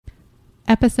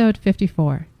Episode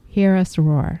 54, Hear Us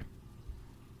Roar.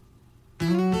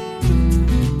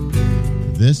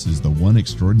 This is the One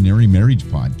Extraordinary Marriage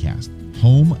Podcast,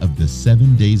 home of the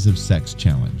 7 Days of Sex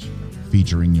Challenge,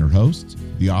 featuring your hosts,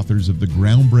 the authors of the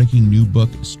groundbreaking new book,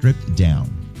 Stripped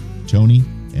Down, Tony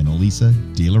and Elisa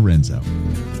DiLorenzo.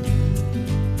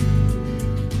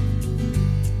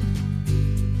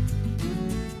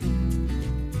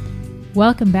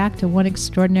 Welcome back to One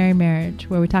Extraordinary Marriage,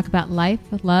 where we talk about life,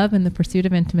 love, and the pursuit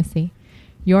of intimacy.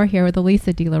 You're here with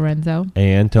Elisa DiLorenzo.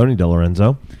 And Tony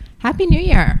DiLorenzo. Happy New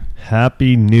Year.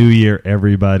 Happy New Year,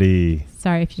 everybody.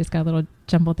 Sorry if you just got a little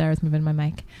jumbled there. I was moving my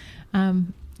mic.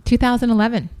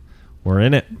 2011. We're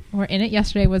in it. We're in it.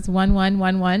 Yesterday was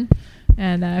 1111.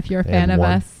 And if you're a fan of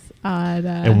us on...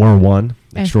 and we're One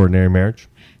Extraordinary Marriage.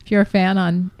 If you're a fan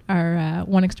on our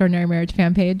One Extraordinary Marriage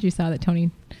fan page, you saw that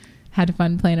Tony had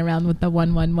fun playing around with the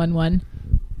 1111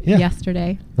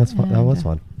 yesterday. That's fun. That was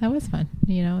fun. That was fun.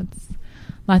 You know, it's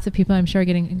lots of people I'm sure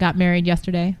got married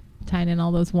yesterday, tying in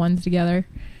all those ones together.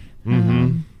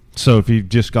 Mm-hmm. So if you've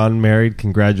just gotten married,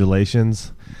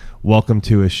 congratulations. Welcome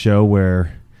to a show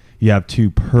where you have two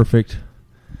perfect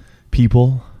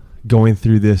people going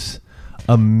through this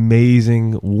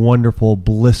amazing, wonderful,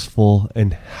 blissful,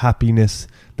 and happiness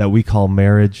that we call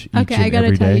marriage each and every day. Okay, I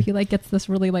gotta tell you, he gets this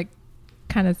really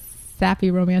kind of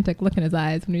sappy romantic look in his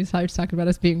eyes when he starts talking about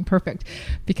us being perfect,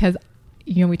 because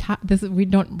we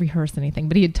don't rehearse anything,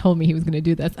 but he had told me he was going to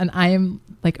do this, and I am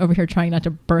over here trying not to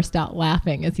burst out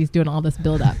laughing as he's doing all this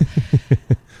build up.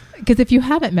 Because if you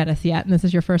haven't met us yet and this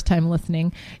is your first time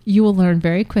listening, you will learn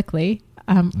very quickly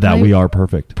that we are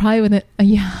perfect. Probably within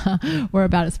we're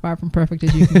about as far from perfect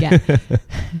as you can get.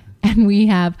 And we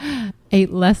have a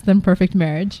less than perfect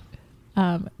marriage,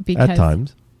 because at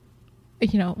times, we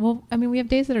have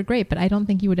days that are great, but I don't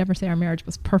think you would ever say our marriage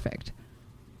was perfect.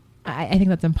 I think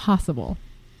that's impossible.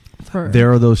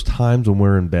 There are those times when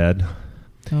we're in bed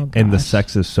and the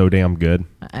sex is so damn good.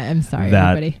 I'm sorry,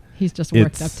 everybody. He's just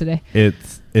worked up today.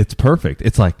 It's perfect.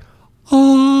 It's like,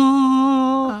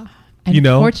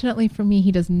 Unfortunately for me,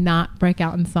 he does not break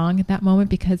out in song at that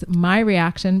moment, because my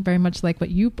reaction, very much like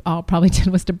what you all probably did,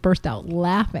 was to burst out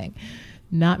laughing.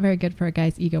 Not very good for a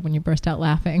guy's ego when you burst out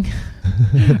laughing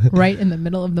right in the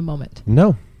middle of the moment.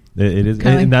 No, it is,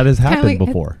 and that has happened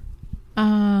before.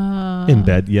 In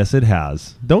bed, yes, it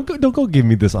has. Don't go give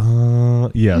me this.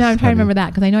 Yes. No, I'm trying to remember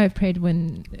that, because I know I've prayed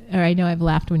I know I've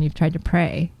laughed when you've tried to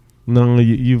pray. No,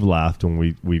 you've laughed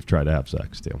when we've tried to have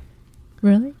sex too.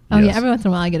 Really? Oh, yes. Yeah. Every once in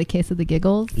a while, I get a case of the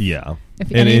giggles. Yeah.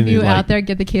 If any of you out there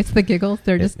get the case of the giggles,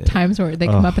 they're just times where they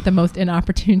come up at the most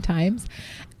inopportune times,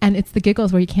 and it's the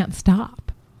giggles where you can't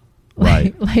stop.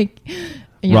 Right. Right.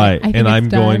 And I'm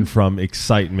going from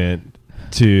excitement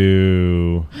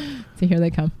to. So here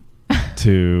they come.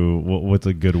 To what's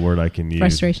a good word I can use?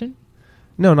 Frustration?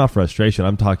 No, not frustration.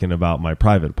 I'm talking about my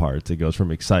private parts. It goes from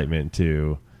excitement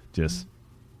to just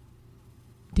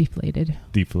deflated.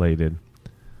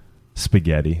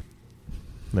 Spaghetti.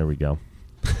 There we go.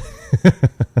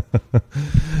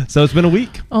 So it's been a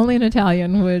week. Only an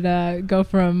Italian would go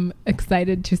from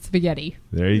excited to spaghetti.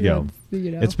 There you go.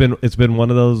 It's been one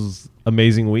of those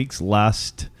amazing weeks.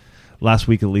 Last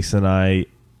week, Elisa and I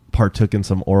partook in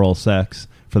some oral sex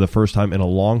for the first time in a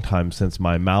long time, since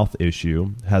my mouth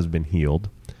issue has been healed.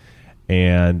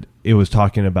 And it was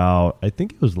talking about, I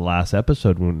think it was the last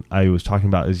episode when I was talking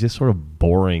about, it's just sort of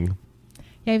boring.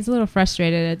 Yeah, he was a little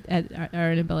frustrated at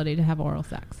our inability to have oral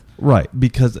sex. Right,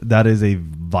 because that is a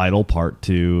vital part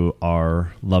to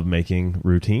our lovemaking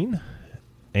routine.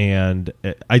 And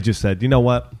I just said, you know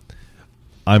what?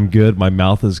 I'm good. My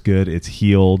mouth is good. It's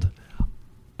healed.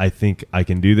 I think I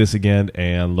can do this again.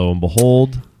 And lo and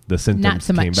behold, the symptoms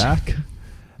came back.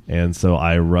 And so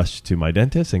I rushed to my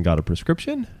dentist and got a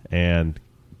prescription. And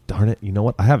darn it, you know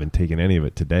what? I haven't taken any of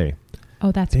it today.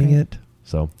 Oh, that's Dang great. it.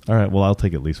 So, all right, well, I'll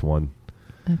take at least one.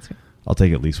 That's great. I'll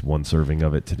take at least one serving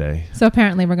of it today. So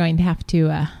apparently we're going to have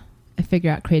to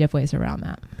figure out creative ways around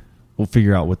that. We'll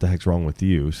figure out what the heck's wrong with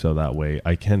you, so that way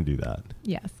I can do that.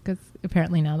 Yes, because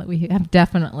apparently now that we have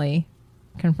definitely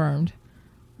confirmed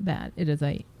that it is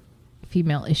a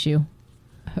female issue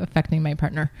affecting my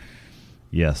partner.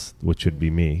 Yes, which should be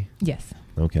me. Yes.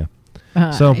 Okay.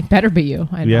 So it better be you.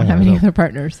 I don't have any other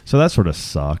partners. So that sort of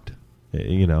sucked.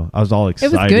 I was all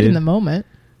excited. It was good in the moment.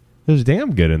 It was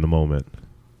damn good in the moment.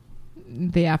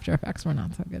 The after effects were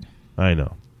not so good. I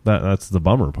know. That's the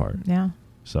bummer part. Yeah.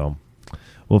 So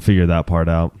we'll figure that part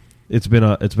out. It's been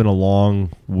a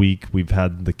long week. We've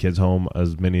had the kids home,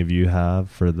 as many of you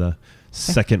have, for the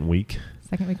second week.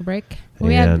 Second week of break.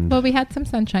 We had some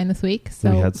sunshine this week.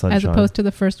 So we had sunshine, as opposed to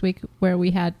the first week where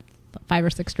we had 5 or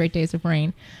 6 straight days of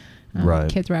rain. Right.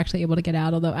 Kids were actually able to get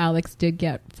out, although Alex did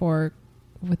get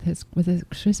with his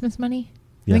Christmas money.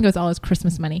 I think it was all his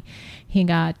Christmas money. He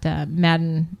got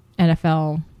Madden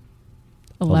NFL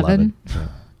 11. Yeah.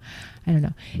 I don't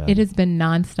know. Madden. It has been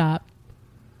nonstop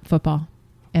football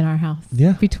in our house.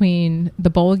 Yeah. Between the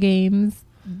bowl games,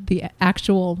 the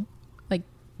actual like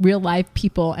real life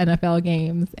people NFL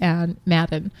games, and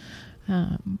Madden.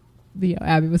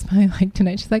 Abby was probably like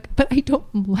tonight. She's like, but I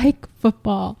don't like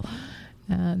football.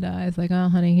 And I was like, oh,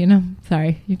 honey,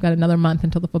 sorry, you've got another month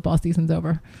until the football season's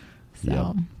over. So.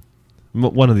 Yeah.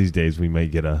 One of these days we may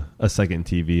get a second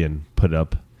TV and put it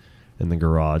up in the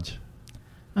garage.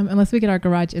 Unless we get our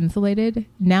garage insulated.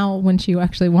 Now when she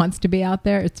actually wants to be out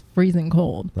there, it's freezing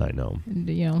cold. I know.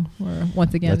 And, we're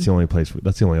once again. That's the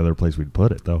only other place we'd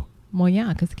put it, though. Well,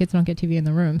 yeah, because the kids don't get TV in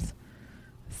the rooms.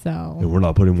 So. And we're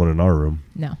not putting one in our room.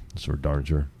 No. So we're darn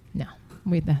sure. No.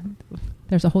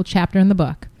 There's a whole chapter in the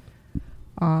book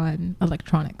on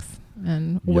electronics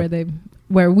and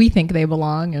where we think they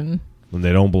belong, and when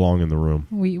they don't belong in the room.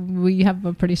 We have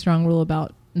a pretty strong rule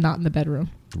about not in the bedroom.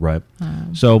 Right.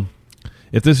 So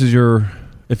if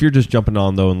you're just jumping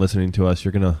on though and listening to us,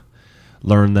 you're going to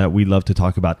learn that we love to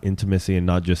talk about intimacy, and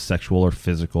not just sexual or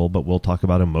physical, but we'll talk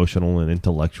about emotional and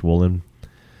intellectual and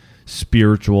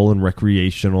spiritual and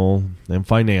recreational and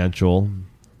financial,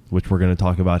 which we're going to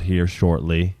talk about here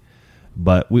shortly.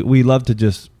 But we love to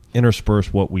just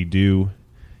intersperse what we do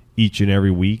each and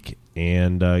every week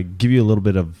and give you a little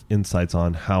bit of insights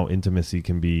on how intimacy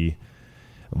can be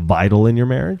vital in your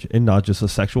marriage, and not just a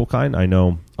sexual kind. I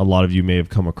know a lot of you may have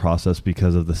come across us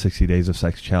because of the 60 Days of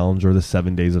Sex Challenge or the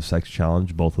 7 Days of Sex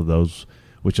Challenge, both of those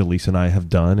which Elise and I have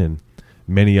done, and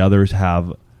many others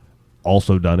have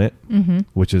also done it,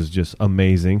 which is just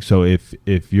amazing. So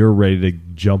if you're ready to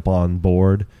jump on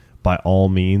board, by all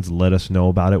means, let us know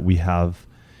about it. We have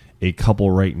a couple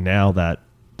right now that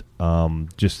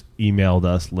just emailed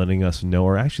us letting us know,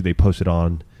 or actually they posted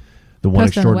on the One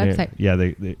Extraordinary, website. Yeah,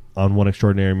 they on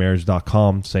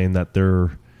oneextraordinarymarriage.com saying that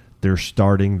they're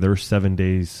starting their 7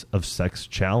 Days of Sex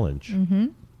Challenge.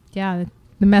 Yeah,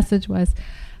 the message was,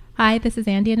 "Hi, this is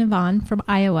Andy and Yvonne from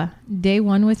Iowa. Day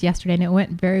 1 was yesterday and it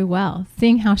went very well.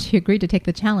 Seeing how she agreed to take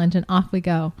the challenge, and off we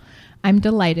go. I'm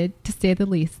delighted, to say the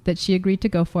least, that she agreed to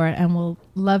go for it, and will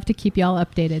love to keep y'all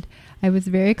updated. I was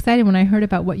very excited when I heard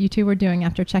about what you two were doing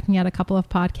after checking out a couple of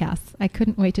podcasts. I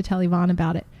couldn't wait to tell Yvonne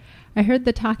about it. I heard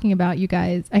them talking about you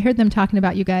guys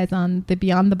on the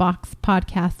Beyond the Box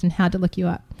podcast and had to look you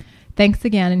up. Thanks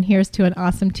again, and here's to an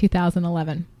awesome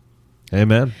 2011.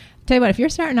 Amen. Tell you what, if you're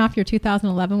starting off your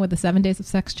 2011 with the 7 Days of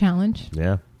Sex Challenge,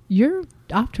 Yeah. you're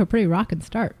off to a pretty rockin'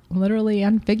 start, literally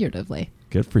and figuratively.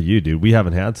 Good for you, dude. We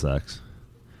haven't had sex.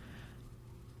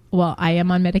 Well, I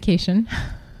am on medication.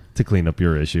 To clean up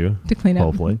your issue. To clean up.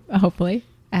 Hopefully. Hopefully.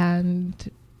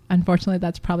 And unfortunately,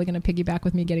 that's probably going to piggyback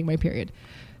with me getting my period.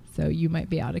 So you might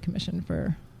be out of commission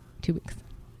for 2 weeks.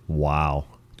 Wow.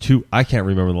 I can't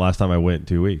remember the last time I went in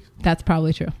 2 weeks. That's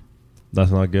probably true.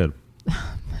 That's not good.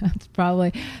 That's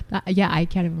probably... yeah, I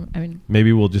can't even... I mean...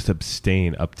 Maybe we'll just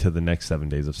abstain up to the next 7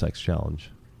 Days of Sex Challenge.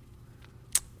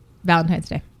 Valentine's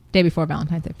Day. Day before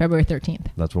Valentine's Day. February 13th.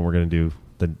 That's when we're going to do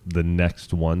the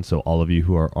next one. So all of you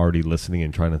who are already listening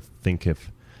and trying to think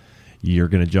if you're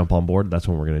going to jump on board, that's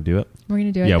when we're going to do it. We're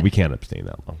going to do it. Yeah, we can't abstain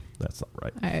that long. That's not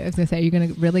right. I was going to say, you're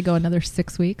going to really go another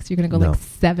 6 weeks? You're going to go No. like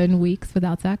 7 weeks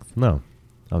without sex? No.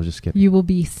 I was just kidding. You will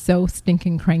be so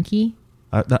stinking cranky.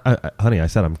 Honey, I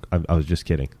said I was just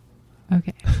kidding.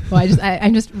 Okay. Well,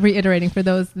 I'm just reiterating for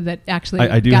those that actually...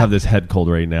 I do have this head cold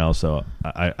right now, so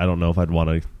I don't know if I'd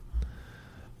want to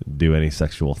do any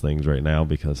sexual things right now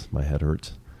because my head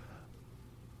hurts.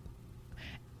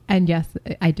 And yes,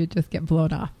 I did just get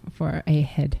blown off for a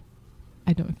head.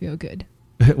 I don't feel good.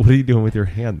 What are you doing with your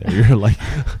hand there? You're like,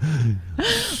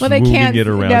 well, they can't. It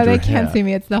around no, they your can't head. see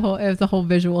me. It was a whole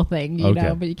visual thing, you Okay.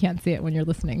 know. But you can't see it when you're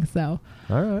listening. So,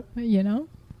 all right,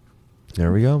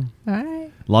 there we go. All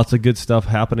right. Lots of good stuff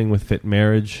happening with Fit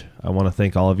Marriage. I want to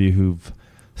thank all of you who've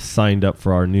signed up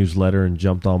for our newsletter and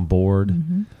jumped on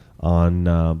board on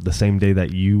the same day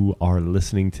that you are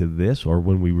listening to this, or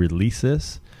when we release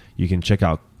this. You can check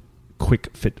out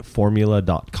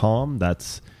quickfitformula.com.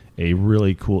 That's a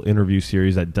really cool interview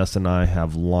series that Dustin and I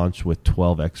have launched with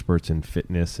 12 experts in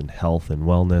fitness and health and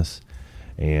wellness.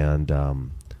 And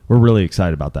we're really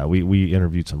excited about that. We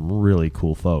interviewed some really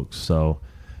cool folks. So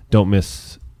don't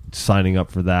miss signing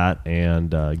up for that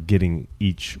and getting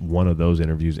each one of those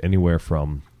interviews anywhere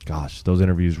from, those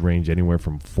interviews range anywhere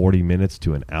from 40 minutes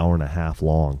to an hour and a half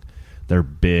long. They're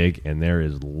big, and there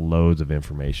is loads of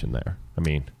information there. I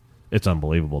mean, it's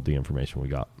unbelievable, the information we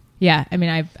got. Yeah, I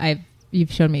mean,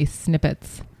 you've shown me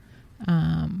snippets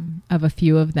of a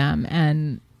few of them.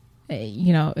 And,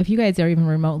 if you guys are even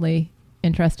remotely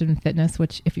interested in fitness,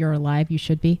 which if you're alive, you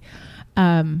should be,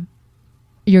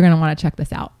 you're going to want to check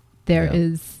this out. There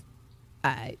is,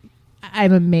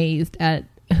 I'm amazed at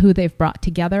who they've brought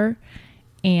together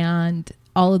and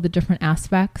all of the different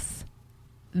aspects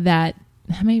that,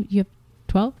 how many, you have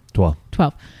 12?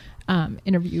 12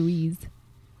 interviewees.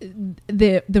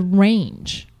 The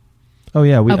range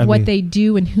of what they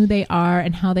do and who they are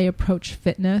and how they approach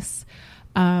fitness,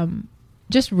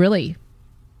 just really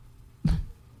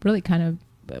kind of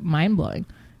mind-blowing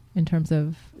in terms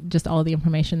of just all the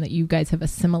information that you guys have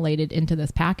assimilated into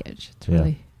this package. It's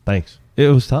really... Thanks. It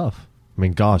was tough. I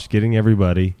mean, gosh, getting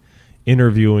everybody,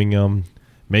 interviewing them,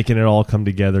 making it all come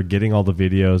together, getting all the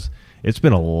videos. It's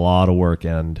been a lot of work,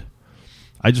 and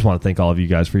I just want to thank all of you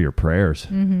guys for your prayers,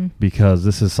 because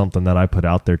this is something that I put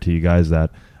out there to you guys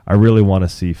that I really want to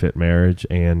see Fit Marriage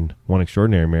and One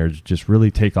Extraordinary Marriage just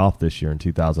really take off this year in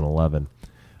 2011.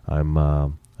 I'm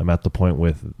at the point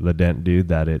with the Dent Dude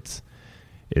that it's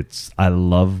I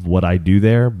love what I do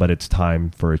there, but it's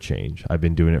time for a change. I've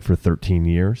been doing it for 13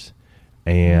 years,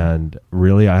 and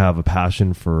really I have a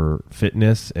passion for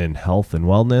fitness and health and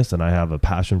wellness, and I have a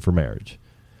passion for marriage.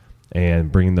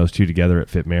 And bringing those two together at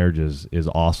Fit Marriage is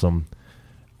awesome.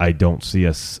 I don't see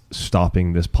us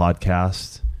stopping this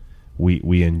podcast.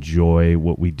 We enjoy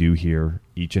what we do here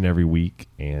each and every week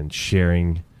and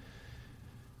sharing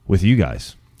with you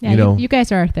guys. Yeah, you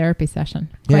guys are our therapy session,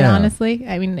 quite honestly.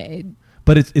 I mean...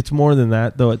 But it's more than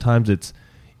that, though. At times it's,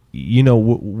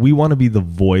 we want to be the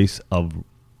voice of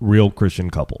real Christian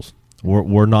couples.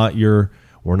 We're not your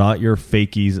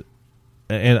fakies.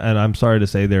 And I'm sorry to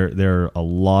say there are a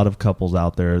lot of couples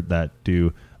out there that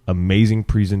do amazing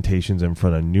presentations in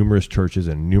front of numerous churches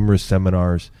and numerous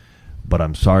seminars, but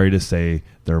I'm sorry to say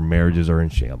their marriages are in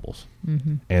shambles.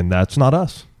 And that's not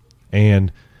us.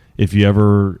 And if you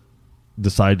ever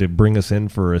decide to bring us in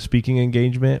for a speaking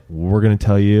engagement, we're going to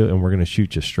tell you and we're going to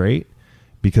shoot you straight,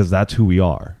 because that's who we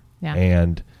are. Yeah.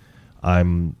 And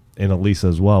and Elisa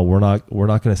as well. We're not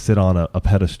going to sit on a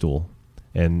pedestal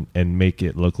and make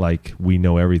it look like we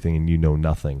know everything and you know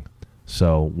nothing.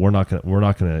 So we're not going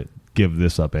to give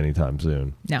this up anytime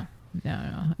soon. No.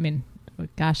 I mean,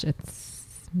 gosh, is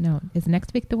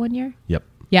next week the 1 year? Yep.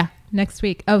 Yeah, next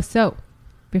week. Oh, so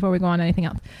before we go on to anything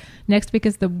else, next week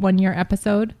is the 1 year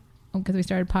episode, because we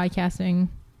started podcasting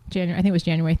January. I think it was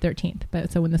January 13th.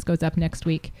 But so when this goes up next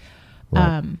week,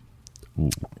 right.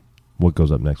 What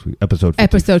goes up next week? Episode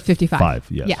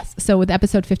 55. Yes. So with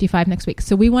episode 55 next week.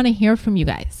 So we want to hear from you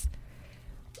guys.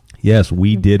 Yes,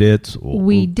 we did it.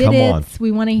 Come on. We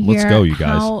want to hear. Let's go, you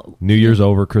guys. New Year's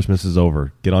over. Christmas is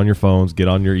over. Get on your phones. Get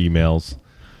on your emails.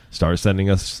 Start sending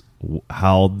us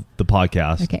how the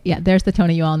podcast. Okay. Yeah. There's the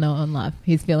Tony you all know and love.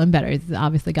 He's feeling better. He's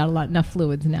obviously got enough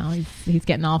fluids now. He's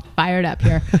getting all fired up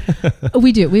here.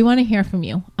 We do. We want to hear from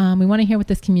you. We want to hear what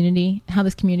this community, how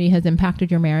this community has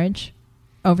impacted your marriage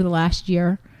over the last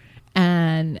year,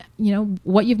 and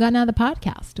what you've gotten out of the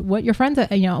podcast, what your friends,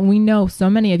 we know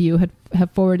so many of you have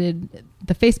forwarded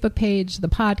the Facebook page, the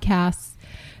podcasts,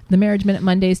 the Marriage Minute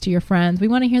Mondays to your friends. We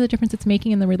want to hear the difference it's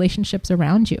making in the relationships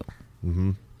around you.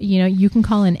 Mm-hmm. You can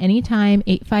call in anytime,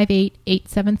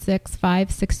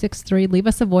 858-876-5663. Leave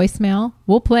us a voicemail.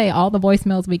 We'll play all the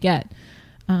voicemails we get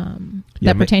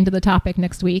that pertain to the topic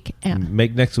next week.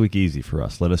 Make next week easy for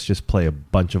us. Let us just play a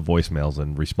bunch of voicemails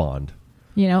and respond.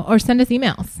 Or send us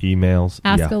emails.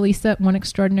 Ask Elisa at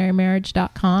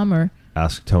oneextraordinarymarriage.com or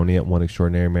ask Tony at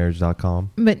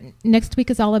oneextraordinarymarriage.com. But next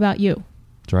week is all about you.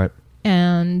 That's right.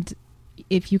 And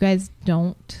if you guys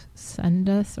don't send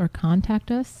us or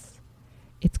contact us,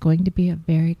 it's going to be a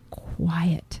very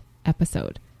quiet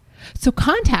episode. So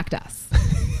contact us.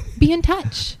 Be in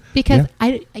touch. Because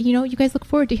you guys look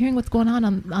forward to hearing what's going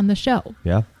on the show.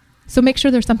 Yeah. So make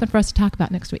sure there's something for us to talk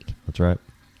about next week. That's right.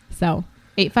 So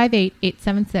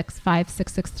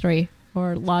 858-876-5663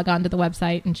 or log on to the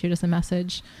website and shoot us a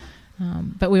message.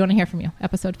 But we want to hear from you.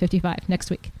 Episode 55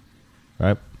 next week. All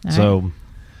right.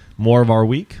 More of our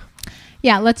week.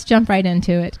 Yeah, let's jump right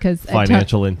into it because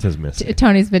financial intimacy.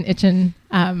 Tony's been itching.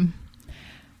 Okay,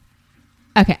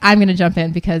 I'm going to jump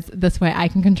in because this way I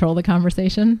can control the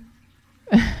conversation.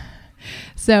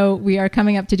 So we are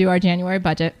coming up to do our January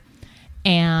budget,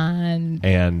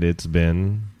 and it's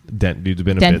been Dent Dude's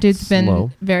been a bit slow.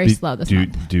 Very slow this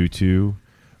month due to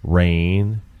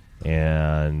rain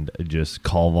and just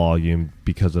call volume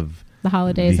because of the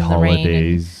holidays and the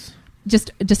rain.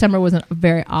 Just December was a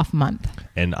very off month.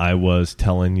 And I was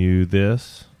telling you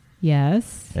this.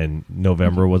 Yes. And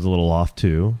November was a little off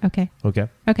too. Okay. Okay.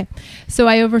 So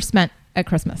I overspent at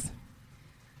Christmas.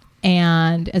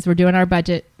 And as we're doing our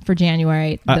budget for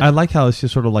January, I like how it's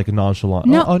just sort of like a nonchalant.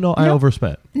 No, I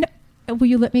overspent. No, will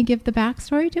you let me give the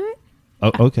backstory to it?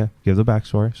 Oh, okay. Give the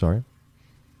backstory. Sorry.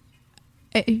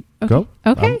 Okay. Go.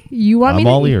 Okay. You want me I'm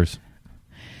to? all ears.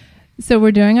 So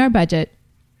we're doing our budget.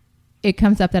 It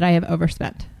comes up that I have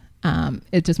overspent.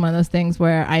 It's just one of those things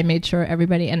where I made sure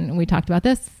everybody, and we talked about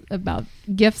this, about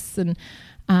gifts, and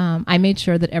I made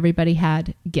sure that everybody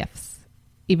had gifts,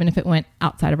 even if it went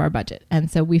outside of our budget.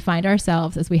 And so we find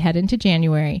ourselves, as we head into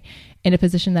January, in a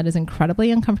position that is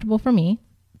incredibly uncomfortable for me,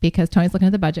 because Tony's looking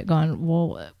at the budget going,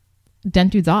 well,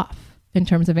 Dent Dude's off in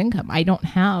terms of income. I don't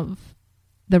have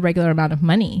the regular amount of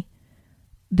money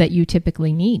that you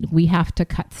typically need. We have to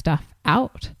cut stuff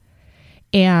out.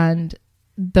 And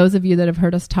those of you that have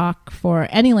heard us talk for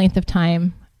any length of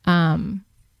time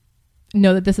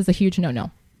know that this is a huge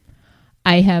no-no.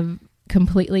 I have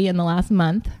completely, in the last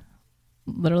month,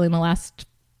 literally in the last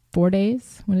 4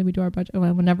 days, when did we do our budget?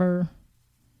 Well, whenever,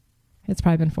 it's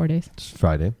probably been 4 days. It's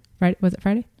Friday. Right? Was it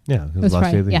Friday? Yeah, it was the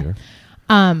last day of the year.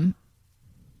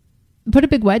 Put a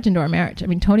big wedge into our marriage. I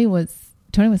mean, Tony was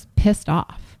pissed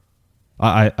off.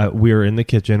 We were in the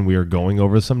kitchen. We were going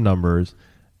over some numbers,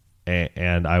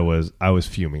 and I was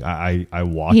fuming. I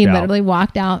walked. He out literally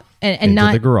walked out and into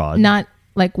not the garage. Not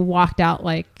like walked out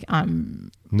like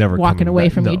Never walking away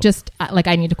back. from No. you. Just like,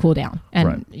 I need to cool down.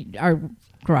 And Right. our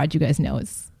garage, you guys know,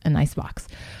 is a nice box.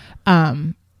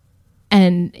 And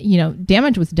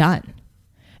damage was done.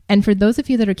 And for those of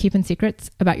you that are keeping secrets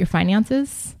about your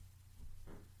finances,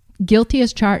 guilty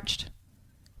as charged.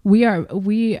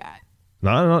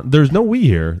 No, there's no we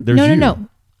here. There's you. No.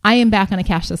 I am back on a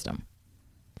cash system.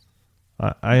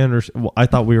 I understand. Well, I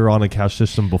thought we were on a cash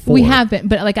system before. We have been,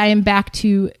 but like, I am back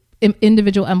to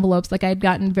individual envelopes. Like, I had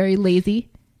gotten very lazy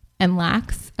and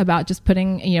lax about just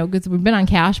putting, because we've been on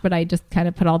cash, but I just kind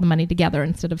of put all the money together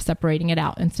instead of separating it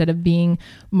out, instead of being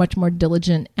much more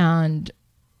diligent and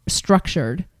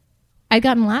structured. I'd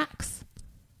gotten lax.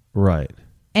 Right.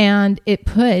 And it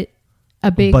put a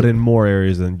big... But in more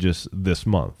areas than just this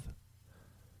month.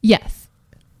 Yes.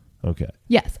 Okay.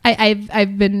 Yes.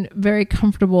 I've been very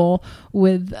comfortable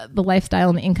with the lifestyle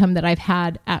and the income that I've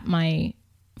had at my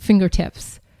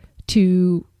fingertips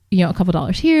to, a couple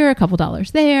dollars here, a couple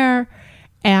dollars there.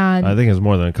 And I think it's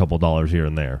more than a couple dollars here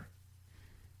and there.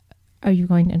 Are you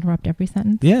going to interrupt every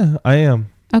sentence? Yeah, I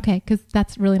am. Okay, because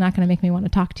that's really not going to make me want to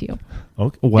talk to you.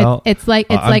 Okay. Well, it's like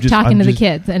talking to the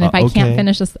kids, and if I can't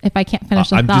finish this, if I can't finish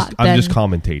the thought, I'm just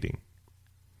commentating.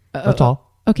 That's all.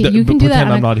 Okay, you can do that.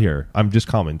 Pretend I'm not here. I'm just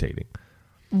commentating.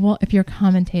 Well, if you're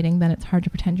commentating, then it's hard to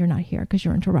pretend you're not here because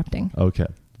you're interrupting. Okay.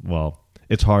 Well,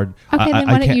 it's hard. Okay, then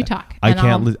why don't you talk? I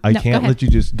can't let you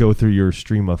just go through your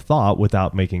stream of thought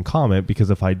without making comment,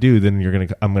 because if I do, then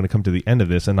I'm gonna come to the end of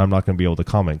this and I'm not gonna be able to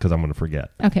comment because I'm gonna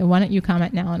forget. Okay, why don't you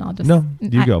comment now and I'll just... No,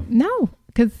 you go. No,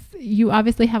 because you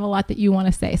obviously have a lot that you want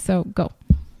to say, so go.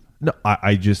 No,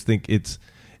 I just think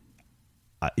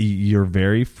you're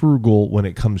very frugal when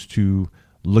it comes to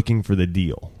looking for the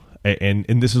deal. And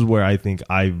this is where I think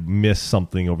I've missed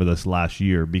something over this last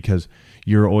year, because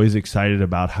you're always excited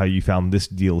about how you found this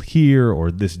deal here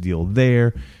or this deal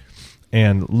there.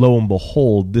 And lo and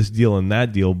behold, this deal and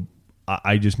that deal,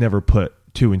 I just never put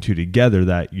two and two together,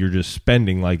 that you're just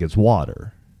spending like it's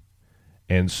water.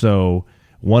 And so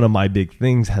one of my big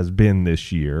things has been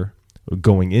this year,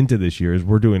 going into this year, is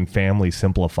we're doing Family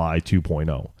Simplify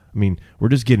 2.0. I mean, we're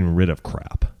just getting rid of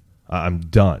crap. I'm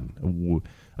done.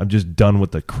 I'm just done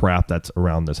with the crap that's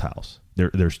around this house.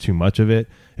 There's too much of it.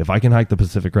 If I can hike the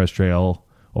Pacific Crest Trail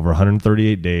over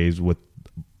 138 days with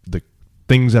the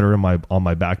things that are on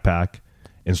my backpack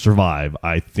and survive,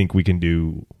 I think we can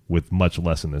do with much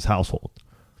less in this household.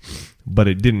 But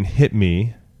it didn't hit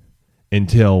me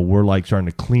until we're like starting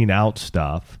to clean out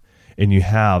stuff, and you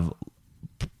have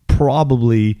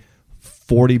probably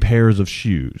 40 pairs of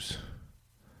shoes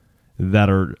that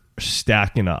are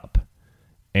stacking up.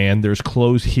 And there's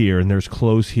clothes here, and there's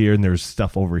clothes here, and there's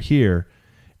stuff over here.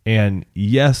 And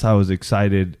yes, I was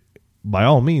excited by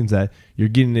all means that you're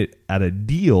getting it at a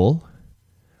deal.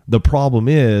 The problem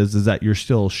is that you're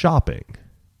still shopping.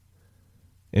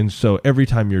 And so every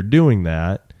time you're doing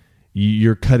that,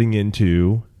 you're cutting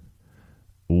into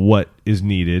what is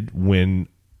needed when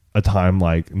a time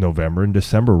like November and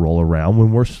December roll around,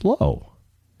 when we're slow.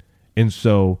 And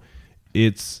so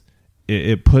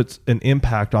it puts an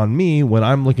impact on me when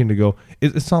I'm looking to go.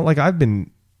 It's not like I've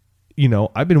been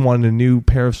wanting a new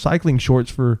pair of cycling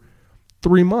shorts for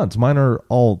 3 months. Mine are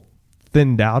all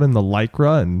thinned out in the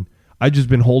Lycra, and I've just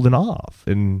been holding off.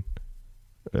 And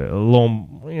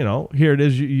here it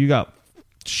is. You got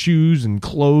shoes and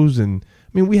clothes, and I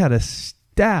mean, we had a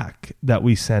stack that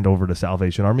we send over to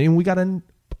Salvation Army, and we got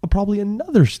probably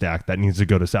another stack that needs to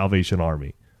go to Salvation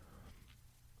Army.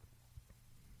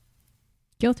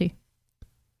 Guilty.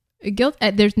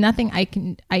 There's nothing I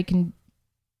can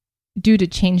do to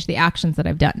change the actions that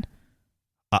I've done.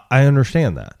 I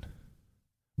understand that,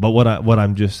 but what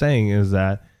I'm just saying is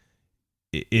that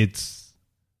it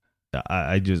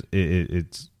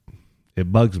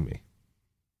bugs me,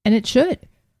 and it should.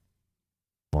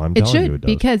 Well, I'm it telling should you it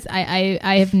does. because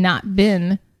I have not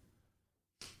been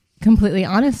completely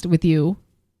honest with you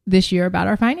this year about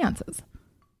our finances.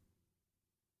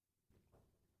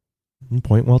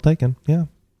 Point well taken. Yeah.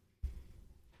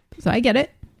 So I get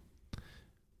it.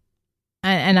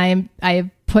 And I have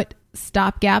put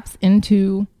stopgaps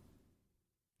into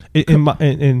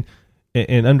and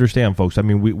understand, folks. I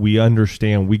mean, we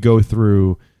understand. We go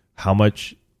through how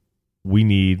much we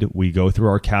need. We go through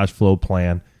our cash flow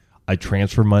plan. I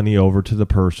transfer money over to the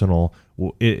personal.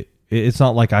 It's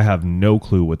not like I have no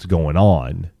clue what's going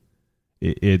on.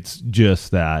 It's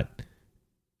just that,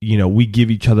 we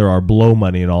give each other our blow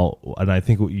money and all. And I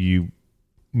think you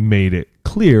made it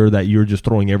clear that you're just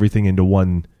throwing everything into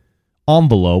one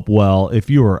envelope. Well, if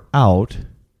you were out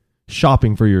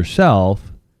shopping for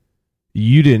yourself,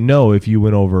 you didn't know if you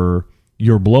went over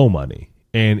your blow money.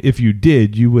 And if you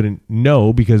did, you wouldn't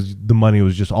know because the money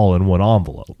was just all in one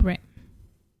envelope. Right.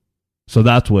 So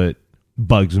that's what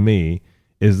bugs me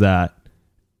is that,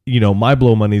 my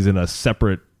blow money's in a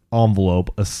separate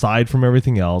envelope aside from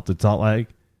everything else. It's not like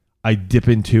I dip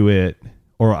into it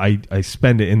or I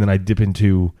spend it and then I dip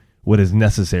into what is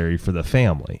necessary for the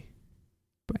family.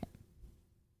 Right.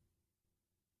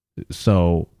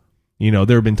 So,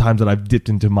 there have been times that I've dipped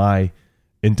into my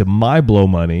blow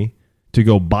money to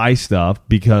go buy stuff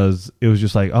because it was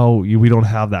just like, we don't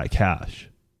have that cash.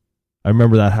 I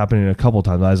remember that happening a couple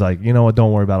times. I was like, you know what?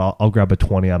 Don't worry about it. I'll grab a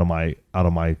 20 out of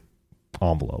my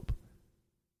envelope.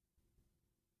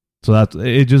 So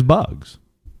it just bugs.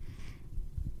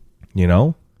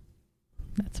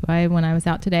 That's why when I was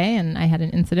out today and I had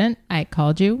an incident, I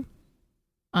called you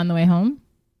on the way home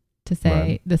to say,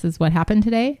 right, this is what happened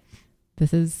today.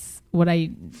 This is what it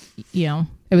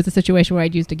was a situation where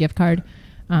I'd used a gift card.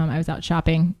 I was out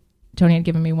shopping. Tony had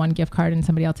given me one gift card and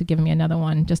somebody else had given me another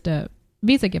one, just a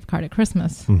Visa gift card at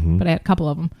Christmas, but I had a couple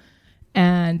of them.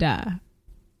 And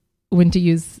went to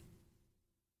use,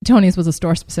 Tony's was a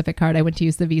store-specific card. I went to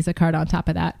use the Visa card on top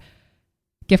of that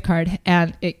gift card,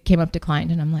 and it came up declined.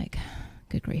 And I'm like,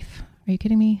 good grief. Are you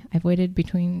kidding me? I've waited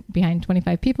behind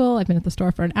 25 people. I've been at the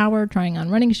store for an hour trying on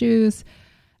running shoes.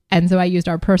 And so I used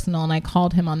our personal, and I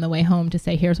called him on the way home to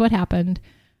say, here's what happened.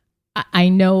 I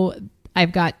know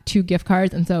I've got 2 gift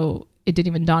cards, and so it didn't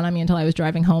even dawn on me until I was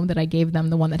driving home that I gave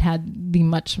them the one that had the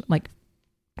much, like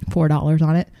 $4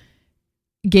 on it,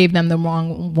 gave them the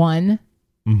wrong one.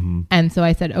 Mm-hmm. And so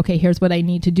I said, okay, here's what I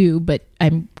need to do, but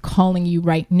I'm calling you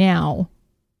right now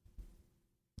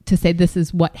to say this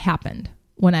is what happened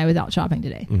when I was out shopping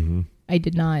today. Mm-hmm. I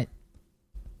did not,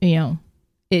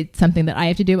 it's something that I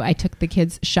have to do. I took the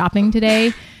kids shopping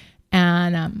today,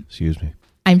 and excuse me.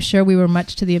 I'm sure we were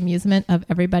much to the amusement of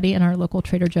everybody in our local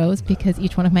Trader Joe's because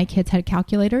each one of my kids had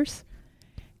calculators,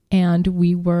 and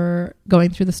we were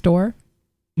going through the store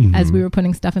as we were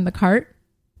putting stuff in the cart,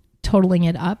 totaling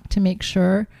it up to make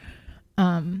sure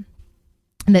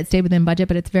that stayed within budget.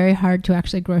 But it's very hard to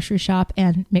actually grocery shop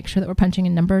and make sure that we're punching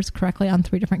in numbers correctly on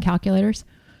 3 different calculators.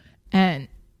 And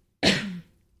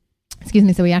excuse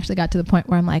me. So we actually got to the point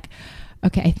where I'm like,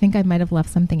 okay, I think I might have left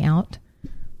something out,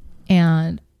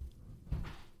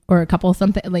 or a couple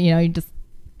something, you just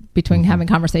between having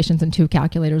conversations and 2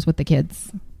 calculators with the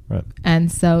kids. Right.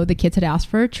 And so the kids had asked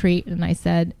for a treat, and I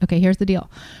said, okay, here's the deal.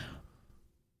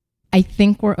 I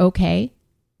think we're okay,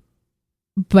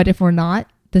 but if we're not,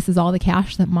 this is all the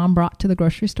cash that Mom brought to the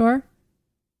grocery store.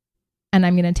 And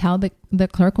I'm going to tell the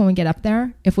clerk when we get up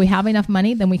there, if we have enough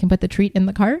money, then we can put the treat in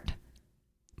the cart.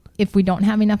 If we don't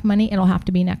have enough money, it'll have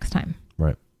to be next time.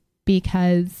 Right.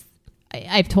 Because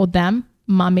I've told them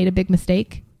Mom made a big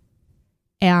mistake,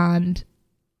 and,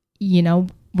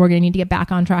 we're going to need to get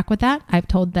back on track with that. I've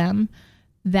told them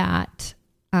that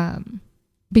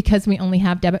because we only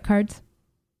have debit cards,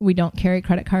 we don't carry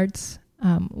credit cards.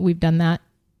 We've done that.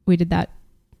 We did that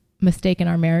mistake in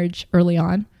our marriage early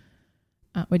on.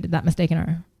 We did that mistake in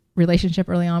our relationship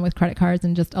early on with credit cards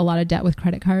and just a lot of debt with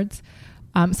credit cards.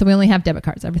 So we only have debit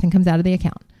cards. Everything comes out of the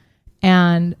account.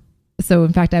 And so,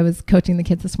 in fact, I was coaching the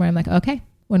kids this morning. I'm like, okay,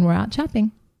 when we're out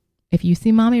shopping, if you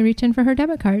see Mommy reach in for her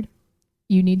debit card,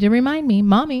 you need to remind me,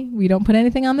 Mommy, we don't put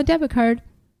anything on the debit card.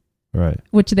 Right.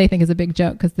 Which they think is a big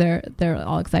joke because they're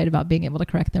all excited about being able to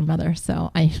correct their mother.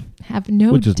 So I have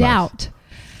no doubt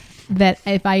that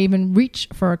if I even reach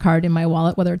for a card in my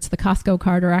wallet, whether it's the Costco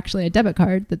card or actually a debit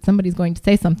card, that somebody's going to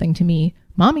say something to me,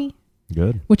 Mommy.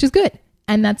 Good. Which is good.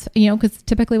 And that's, because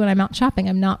typically when I'm out shopping,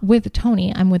 I'm not with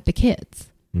Tony, I'm with the kids.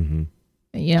 Mm-hmm.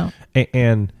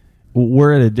 And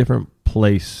we're at a different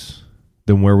place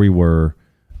than where we were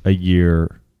a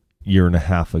year and a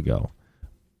half ago.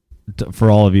 For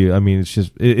all of you, I mean,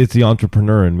 it's the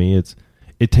entrepreneur in me.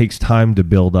 It takes time to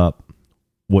build up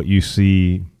what you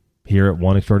see here at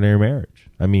One Extraordinary Marriage.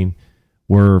 I mean,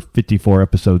 we're 54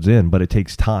 episodes in, but it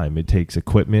takes time. It takes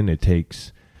equipment. It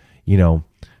takes,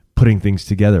 putting things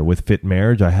together. With Fit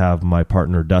Marriage, I have my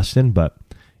partner, Dustin, but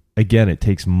again, it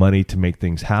takes money to make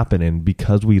things happen. And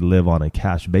because we live on a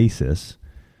cash basis,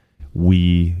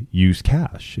 we use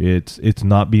cash. It's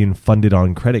not being funded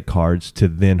on credit cards to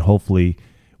then hopefully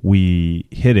we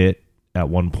hit it at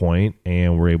one point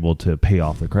and we're able to pay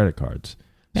off the credit cards.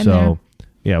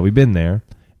 Yeah, we've been there.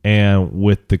 And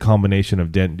with the combination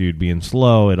of Dent Dude being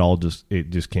slow, it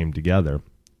just came together.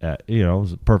 It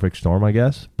was a perfect storm, I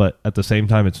guess. But at the same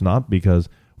time, it's not, because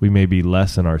we may be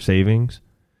less in our savings,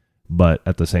 but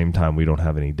at the same time, we don't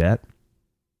have any debt.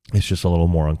 It's just a little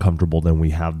more uncomfortable than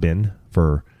we have been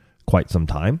for quite some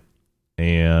time.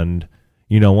 And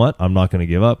you know what? I'm not going to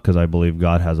give up, because I believe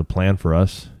God has a plan for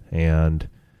us, and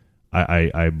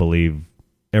I believe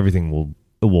everything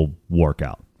will work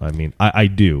out. I mean, I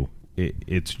do.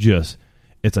 It's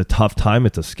a tough time.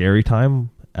 It's a scary time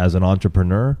as an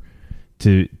entrepreneur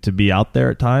to be out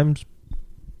there at times.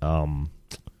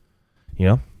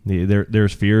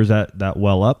 There's fears that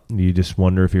well up. You just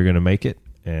wonder if you're going to make it,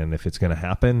 and if it's going to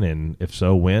happen, and if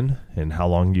so, when, and how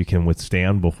long you can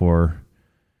withstand before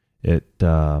you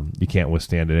can't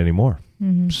withstand it anymore.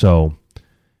 Mm-hmm. So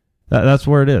that's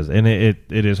where it is, and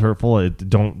it is hurtful.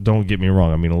 Don't get me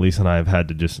wrong. I mean, Elise and I have had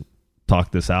to just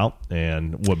talk this out,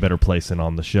 and what better place than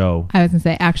on the show? I was going to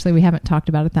say, actually, we haven't talked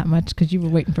about it that much because you were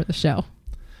waiting for the show.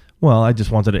 Well, I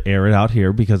just wanted to air it out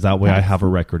here, because that way I have a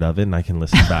record of it and I can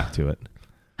listen back to it.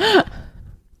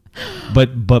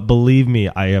 But believe me,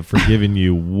 I have forgiven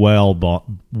you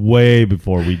way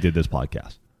before we did this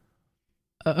podcast.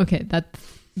 Okay,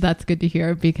 that's good to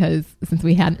hear, because since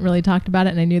we hadn't really talked about it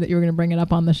and I knew that you were going to bring it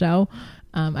up on the show,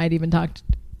 I'd even talked,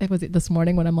 was it this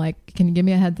morning when I'm like, can you give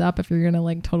me a heads up if you're going to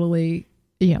like totally,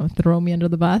 throw me under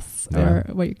the bus or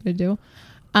what you're going to do?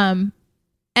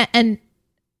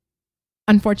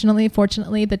 And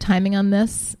fortunately, the timing on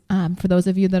this, for those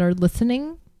of you that are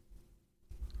listening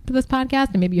to this podcast,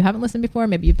 and maybe you haven't listened before,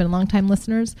 maybe you've been long-time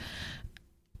listeners,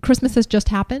 Christmas has just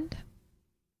happened.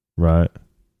 Right.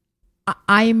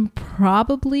 I'm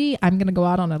going to go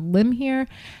out on a limb here,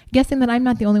 guessing that I'm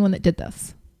not the only one that did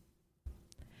this.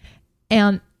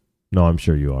 And no, I'm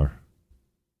sure you are.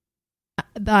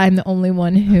 I'm the only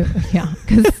one who,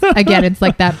 because again, it's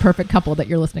like that perfect couple that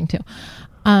you're listening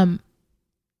to.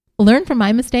 Learn from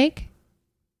my mistake.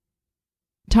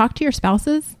 Talk to your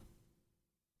spouses.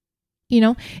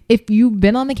 If you've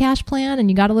been on the cash plan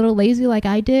and you got a little lazy like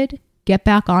I did, get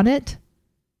back on it.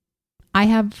 I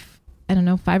have,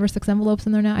 5 or 6 envelopes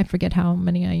in there now. I forget how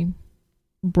many I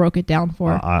broke it down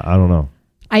for. I don't know.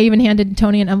 I even handed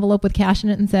Tony an envelope with cash in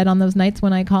it and said, on those nights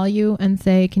when I call you and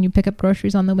say, can you pick up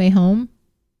groceries on the way home?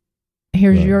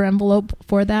 Here's your envelope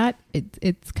for that.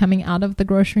 It's coming out of the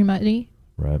grocery money.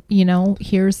 Right.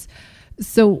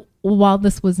 So while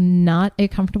this was not a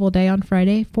comfortable day on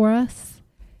Friday for us,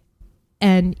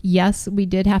 and yes, we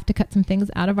did have to cut some things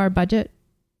out of our budget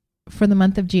for the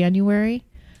month of January,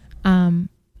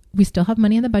 we still have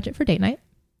money in the budget for date night.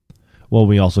 Well,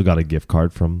 we also got a gift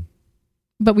card from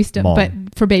But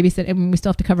for babysitting, we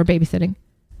still have to cover babysitting.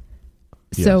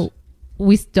 Yes. So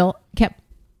we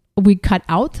cut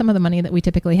out some of the money that we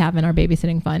typically have in our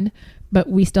babysitting fund, but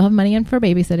we still have money in for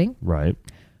babysitting. Right.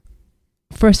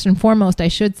 First and foremost, I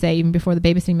should say, even before the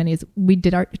babysitting money, is we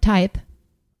did our tithe.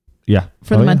 Yeah.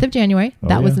 For the month of January.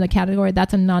 That was in a category.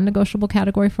 That's a non-negotiable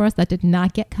category for us. That did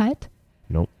not get cut.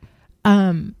 Nope.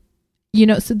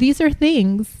 So these are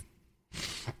things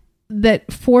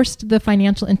that forced the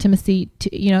financial intimacy to,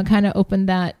 kind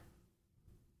of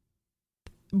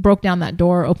broke down that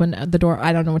door, opened the door.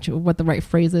 I don't know what the right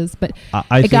phrase is, but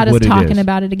it got us talking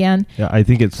about it again. Yeah, I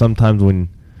think it's sometimes when,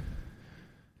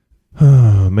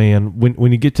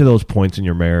 when you get to those points in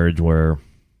your marriage where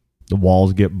the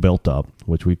walls get built up,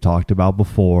 which we've talked about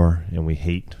before, and we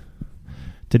hate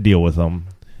to deal with them.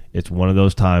 It's one of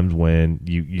those times when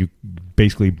you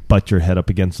basically butt your head up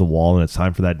against the wall, and it's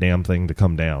time for that damn thing to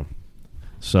come down.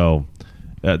 So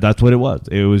that's what it was.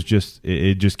 It was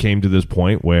it just came to this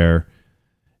point where,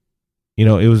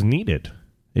 it was needed.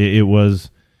 It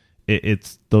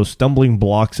it's those stumbling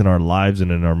blocks in our lives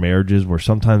and in our marriages where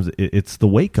sometimes it's the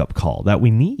wake-up call that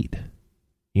we need,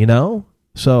 you know?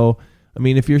 So, I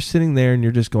mean, if you're sitting there and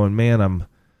you're just going, man,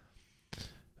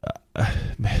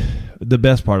 the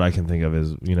best part I can think of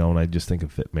is, you know, when I just think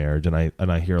of fit marriage and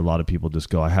I hear a lot of people just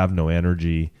go, I have no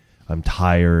energy, I'm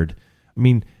tired. I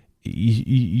mean,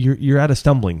 you're at a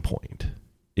stumbling point.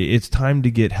 It's time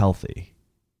to get healthy,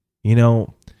 you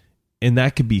know, and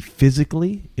that could be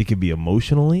physically, it could be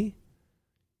emotionally.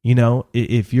 You know,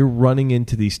 if you're running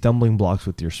into these stumbling blocks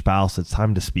with your spouse, it's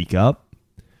time to speak up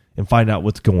and find out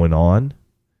what's going on.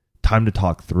 Time to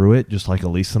talk through it, just like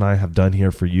Elisa and I have done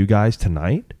here for you guys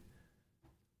tonight.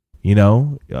 You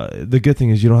know, the good thing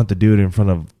is you don't have to do it in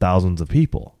front of thousands of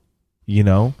people. You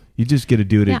know, you just get to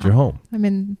do it at your home. I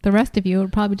mean, the rest of you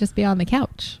would probably just be on the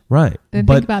couch. Right. And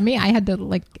think about me. I had to tell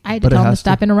them to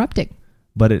stop interrupting.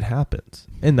 But it happens.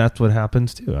 And that's what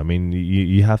happens too. I mean,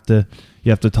 you have to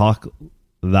talk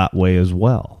that way as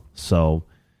well. So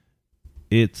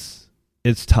it's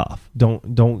tough.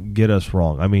 Don't get us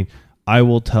wrong. I mean, I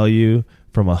will tell you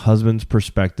from a husband's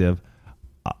perspective,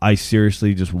 I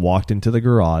seriously just walked into the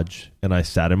garage and I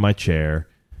sat in my chair.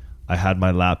 I had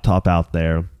my laptop out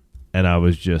there and I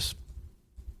was just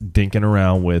dinking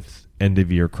around with end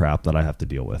of year crap that I have to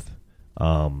deal with.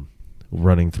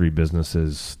 Running 3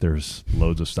 businesses, there's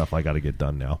loads of stuff I got to get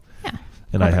done now. Yeah.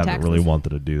 And I haven't really wanted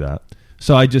to do that.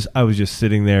 So I was just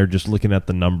sitting there, just looking at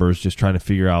the numbers, just trying to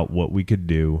figure out what we could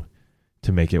do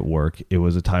to make it work. It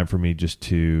was a time for me just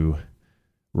to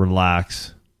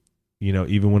relax. You know,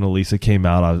 even when Elisa came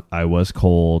out, I was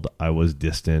cold, I was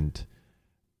distant.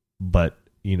 But,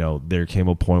 you know, there came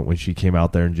a point when she came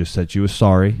out there and just said she was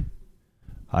sorry.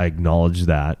 I acknowledged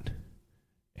that.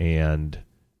 And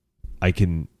I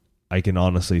can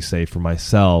honestly say for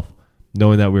myself,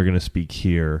 knowing that we were going to speak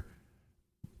here,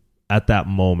 at that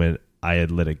moment, I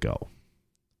had let it go.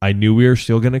 I knew we were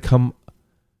still going to come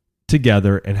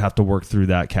together and have to work through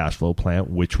that cash flow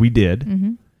plan, which we did.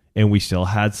 Mm-hmm. And we still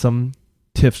had some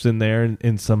tiffs in there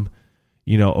and some,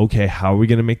 you know, okay, how are we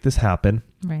going to make this happen?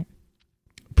 Right.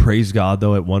 Praise God,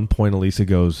 though, at one point, Elisa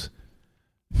goes,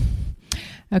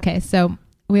 okay, so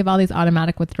we have all these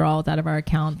automatic withdrawals out of our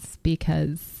accounts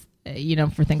because, you know,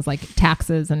 for things like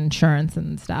taxes and insurance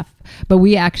and stuff. But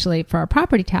we actually, for our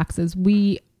property taxes,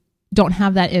 we don't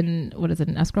have that in, what is it,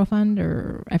 an escrow fund?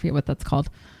 Or I forget what that's called.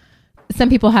 Some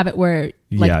people have it where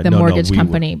the mortgage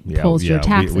company pulls your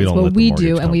taxes. We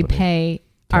do, and we pay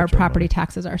our property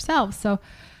taxes ourselves. So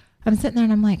I'm sitting there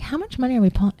and I'm like, how much money are we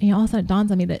pulling? You know, all of a sudden it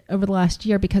dawns on me that over the last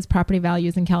year, because property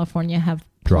values in California have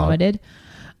plummeted,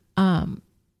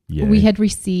 we had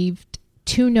received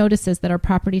 2 notices that our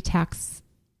property tax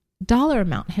dollar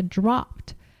amount had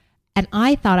dropped. And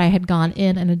I thought I had gone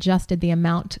in and adjusted the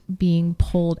amount being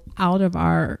pulled out of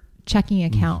our checking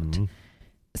account. Mm-hmm.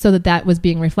 So that was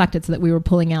being reflected, so that we were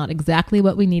pulling out exactly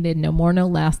what we needed, no more, no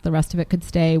less. The rest of it could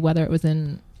stay, whether it was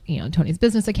in, you know, Tony's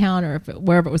business account or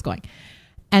wherever it was going.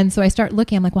 And so I start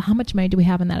looking, I'm like, well, how much money do we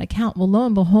have in that account? Well, lo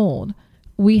and behold,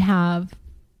 we have,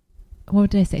 what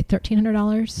did I say?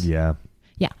 $1,300? Yeah.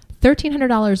 Yeah.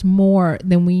 $1,300 more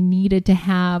than we needed to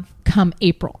have come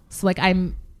April. So like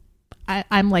I'm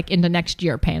like into next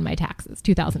year paying my taxes,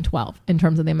 2012, in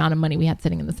terms of the amount of money we had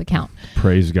sitting in this account.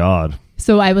 Praise God.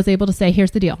 So I was able to say,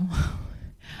 here's the deal.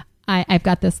 I've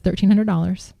got this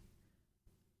 $1,300.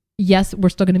 Yes, we're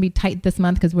still going to be tight this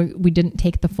month because we didn't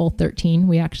take the full 13.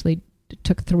 We actually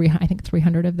took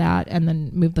 300 of that and then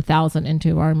moved the 1,000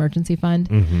 into our emergency fund.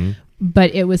 Mm-hmm.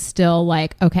 But it was still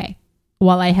like, okay,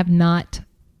 while I have not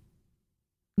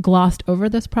glossed over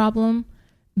this problem,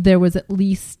 there was at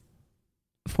least,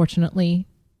 fortunately,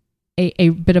 a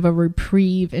bit of a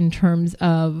reprieve in terms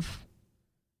of,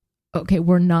 okay,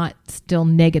 we're not still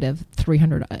negative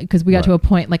 300, because we got to a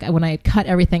point, like when I had cut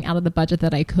everything out of the budget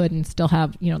that I could and still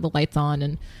have, you know, the lights on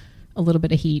and a little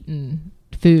bit of heat and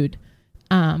food,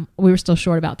 we were still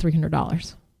short about $300.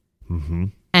 Mm-hmm.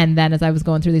 And then as I was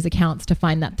going through these accounts to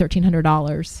find that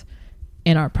 $1,300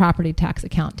 in our property tax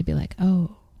account, to be like,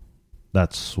 oh,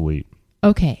 that's sweet.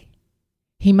 Okay.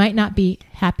 He might not be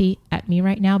happy at me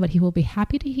right now, but he will be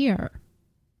happy to hear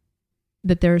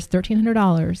that there's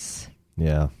 $1,300.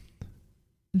 Yeah.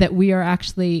 That we are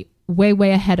actually way,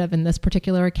 way ahead of in this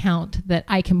particular account that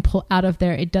I can pull out of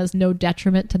there. It does no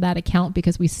detriment to that account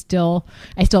because I still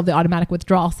have the automatic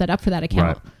withdrawal set up for that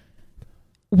account. Right.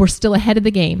 We're still ahead of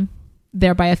the game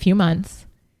there by a few months,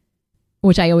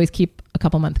 which I always keep a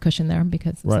couple month cushion there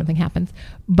because something happens,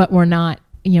 but we're not,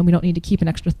 you know, we don't need to keep an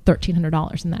extra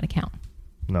 $1,300 in that account.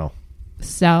 No.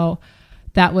 So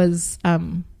that was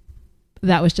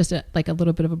just a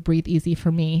little bit of a breathe easy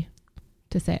for me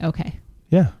to say, okay.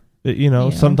 Yeah.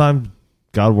 Sometimes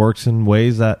God works in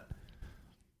ways that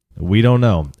we don't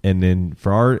know. And then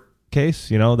for our case,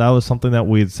 that was something that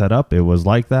we had set up. It was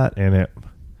like that, and it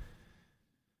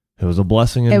was a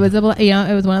blessing. It was it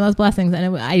was one of those blessings,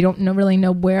 and I don't really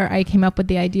know where I came up with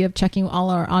the idea of checking all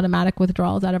our automatic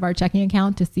withdrawals out of our checking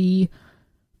account to see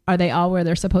are they all where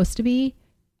they're supposed to be.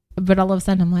 But all of a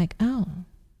sudden, I'm like, oh,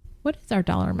 what is our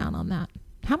dollar amount on that?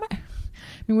 How much? I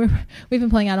mean, we've been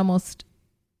pulling out almost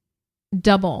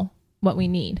double what we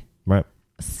need. Right.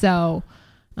 So,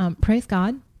 praise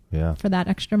God. Yeah. For that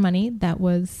extra money that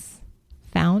was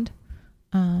found.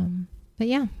 But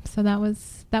yeah, so that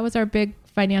was our big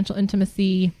financial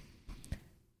intimacy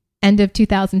end of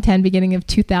 2010, beginning of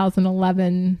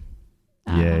 2011.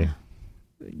 Yay.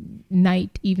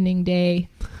 Night, evening, day.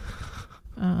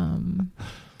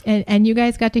 And you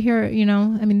guys got to hear,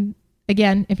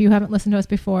 again, if you haven't listened to us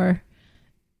before,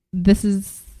 this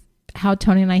is how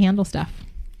Tony and I handle stuff.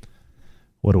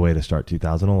 What a way to start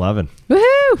 2011.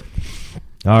 Woohoo!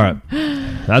 All right.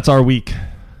 That's our week.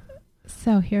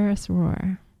 So hear us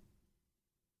roar.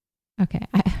 Okay.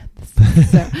 All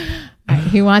right,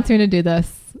 he wants me to do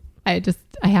this. I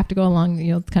have to go along.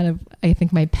 It's kind of, I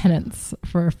think, my penance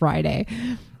for Friday.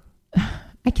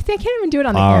 I can't even do it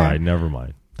on the air. All right. Never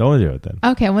mind. Don't do it then.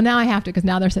 Okay. Well, now I have to, because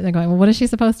now they're sitting there going, well, what is she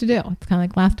supposed to do? It's kind of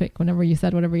like last week, whenever you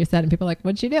said whatever you said, and people are like,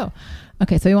 what'd she do?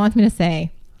 Okay. So he wants me to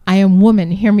say, I am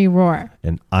woman, hear me roar.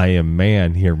 And I am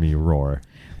man, hear me roar.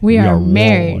 We are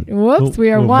married. One. Whoops, we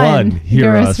are one.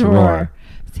 Hear us roar.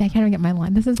 See, I can't even get my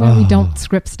line. This is why we don't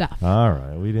script stuff. All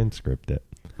right. We didn't script it.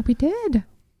 We did.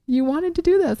 You wanted to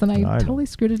do this, and I totally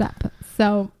screwed it up.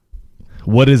 So,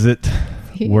 what is it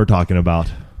we're talking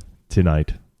about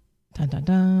tonight? Dun, dun,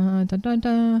 dun, dun, dun,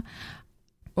 dun.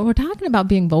 Well, we're talking about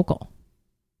being vocal.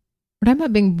 We're talking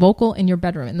about being vocal in your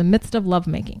bedroom in the midst of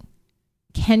lovemaking.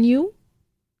 Can you?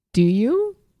 Do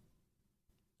you?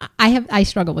 I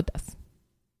struggle with this.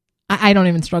 I don't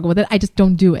even struggle with it. I just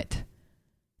don't do it.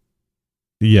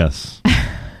 Yes.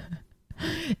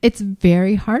 It's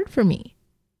very hard for me.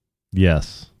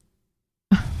 Yes.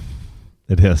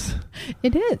 It is.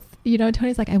 It is.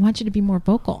 Tony's like, I want you to be more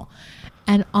vocal.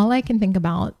 And all I can think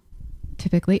about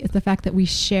typically is the fact that we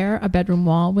share a bedroom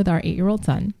wall with our 8-year-old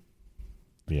son.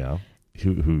 Yeah.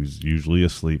 Who's usually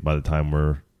asleep by the time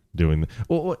we're doing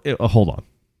hold on.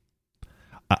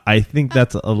 I think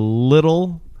that's a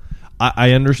little...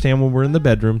 I understand when we're in the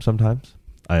bedroom sometimes.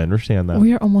 I understand that.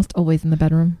 We are almost always in the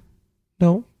bedroom.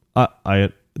 No.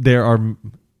 There are...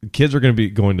 Kids are going to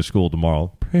be going to school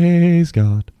tomorrow. Praise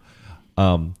God.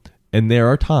 And there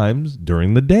are times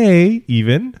during the day,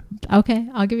 even. Okay,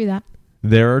 I'll give you that.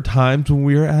 There are times when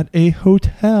we're at a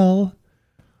hotel.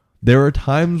 There are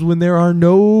times when there are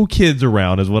no kids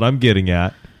around, is what I'm getting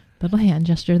at. Little hand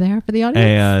gesture there for the audience.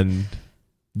 And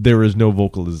there is no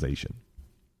vocalization.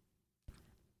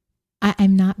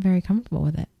 I'm not very comfortable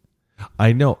with it.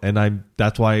 I know, and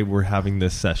that's why we're having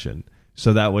this session.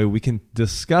 So that way we can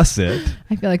discuss it.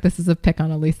 I feel like this is a pick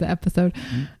on Elisa episode.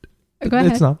 Go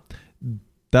ahead. It's not.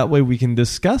 That way we can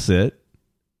discuss it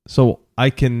so I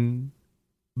can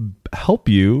help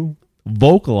you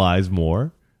vocalize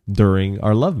more during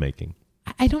our lovemaking.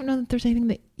 I don't know that there's anything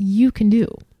that you can do.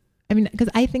 I mean, because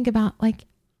I think about,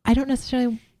 I don't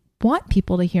necessarily want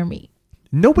people to hear me.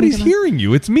 Nobody's hearing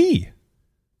you. It's me.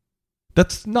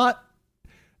 That's not...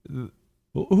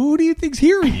 Who do you think's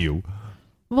hearing you?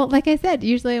 Well, like I said,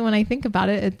 usually when I think about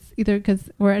it, it's either because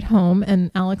we're at home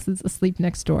and Alex is asleep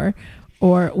next door,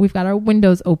 or we've got our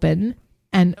windows open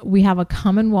and we have a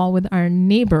common wall with our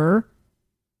neighbor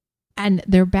and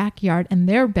their backyard and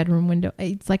their bedroom window.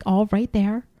 It's all right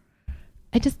there.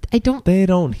 I don't... They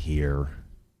don't hear.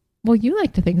 Well, you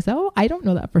like to think so. I don't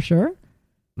know that for sure.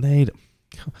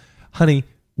 Honey,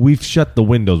 we've shut the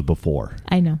windows before.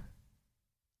 I know.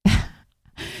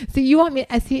 So you want me?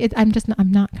 I see. I'm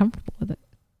not comfortable with it.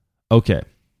 Okay,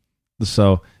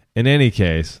 so in any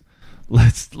case,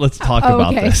 let's talk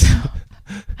about this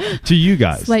to you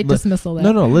guys. Slight dismissal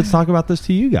there. No. Let's talk about this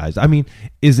to you guys. I mean,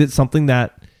 is it something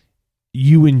that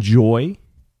you enjoy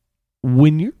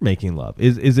when you're making love?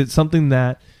 Is it something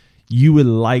that you would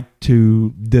like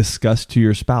to discuss to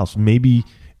your spouse? Maybe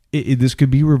this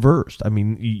could be reversed. I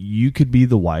mean, you could be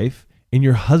the wife and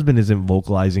your husband isn't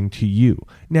vocalizing to you.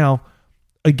 Now,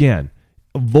 again,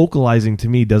 vocalizing to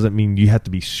me doesn't mean you have to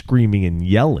be screaming and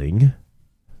yelling.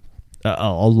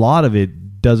 A lot of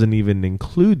it doesn't even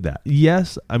include that.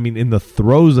 Yes, I mean, in the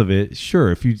throes of it,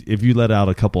 sure. If you let out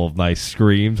a couple of nice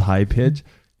screams, high pitch,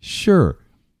 sure.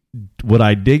 Would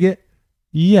I dig it?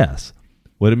 Yes.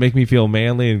 Would it make me feel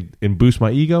manly and boost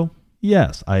my ego?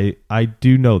 Yes, I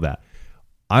do know that.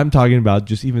 I'm talking about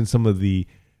just even some of the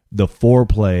the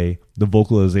foreplay, the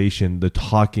vocalization, the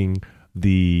talking,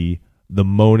 the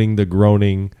moaning, the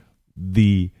groaning,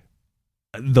 the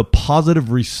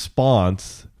positive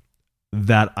response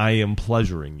that I am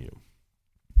pleasuring you.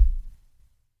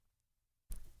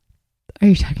 Are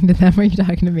you talking to them or are you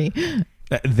talking to me?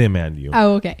 Them and you.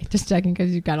 Oh, okay. Just checking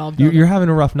because you got all. You're having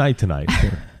a rough night tonight.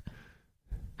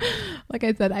 Like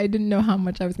I said, I didn't know how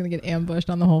much I was going to get ambushed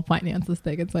on the whole finances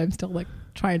thing, and so I'm still like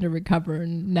trying to recover.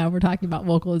 And now we're talking about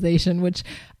vocalization, which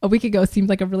a week ago seemed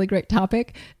like a really great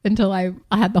topic until I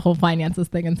had the whole finances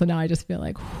thing, and so now I just feel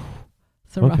like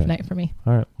it's a rough night for me.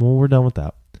 All right, well, we're done with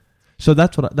that. So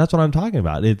that's what I'm talking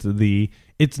about.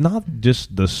 It's not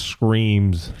just the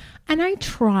screams. And I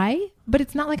try, but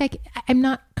it's not like I'm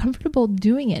not comfortable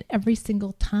doing it every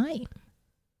single time.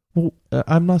 Well,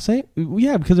 I'm not saying,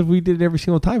 yeah, because if we did it every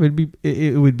single time,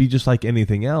 it would be just like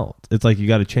anything else. It's like you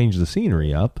got to change the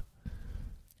scenery up,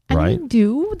 right? And I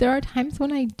do. There are times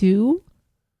when I do,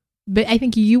 but I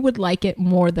think you would like it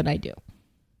more than I do.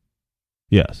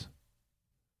 Yes.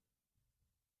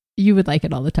 You would like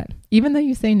it all the time. Even though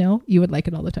you say no, you would like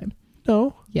it all the time.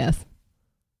 No. Yes.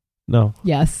 No.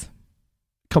 Yes.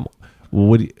 Come on.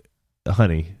 Well,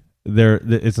 honey,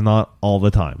 it's not all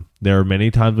the time. There are many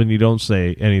times when you don't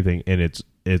say anything, and it's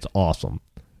awesome.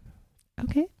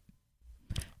 Okay.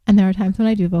 And there are times when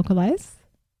I do vocalize.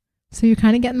 So you're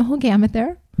kind of getting the whole gamut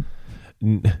there.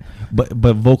 But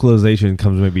vocalization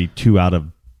comes maybe 2 out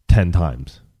of 10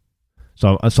 times.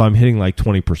 So I'm hitting like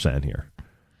 20% here.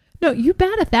 No, you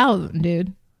bat 1,000,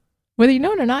 dude. Whether you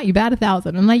know it or not, you bat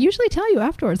 1,000. And I usually tell you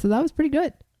afterwards, so that was pretty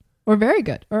good. Or very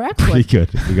good. Or excellent. Pretty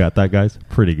good. You got that, guys?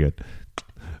 Pretty good.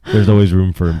 There's always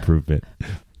room for improvement.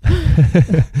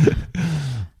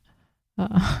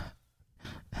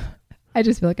 I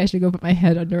just feel like I should go put my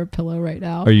head under a pillow right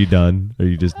now. Are you done? Are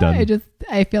you just done?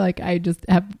 I feel like I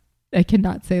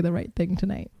cannot say the right thing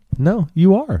tonight. No,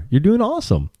 you are. You're doing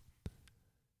awesome.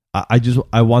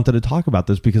 I wanted to talk about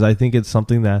this because I think it's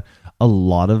something that a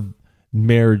lot of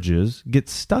marriages get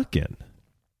stuck in.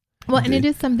 Well, and it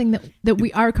is something that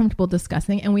we are comfortable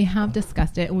discussing, and we have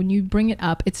discussed it. And when you bring it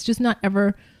up, it's just not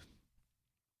ever,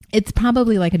 it's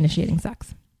probably like initiating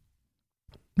sex.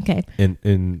 Okay.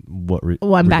 In what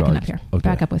well, I'm backing up here. Okay.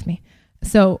 Back up with me.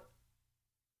 So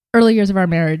early years of our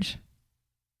marriage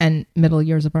and middle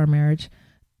years of our marriage,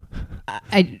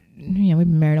 we've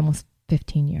been married almost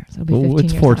 15 years. It'll be 15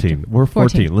 it's years 14. After. We're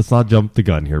 14. Let's not jump the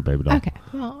gun here, baby doll. Okay.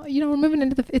 Well, we're moving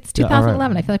into it's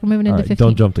 2011. I feel like we're moving into 15.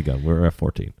 Don't jump the gun. We're at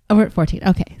 14. Oh, we're at 14.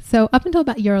 Okay. So up until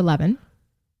about year 11.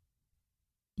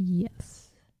 Yes.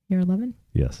 Year 11?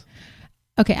 Yes.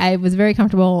 Okay. I was very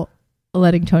comfortable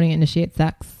letting Tony initiate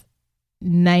sex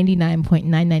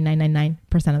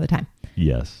 99.99999% of the time.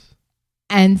 Yes.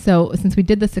 And so since we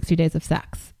did the 60 days of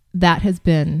sex, that has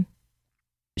been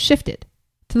shifted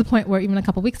to the point where even a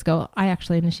couple weeks ago, I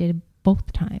actually initiated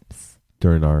both times.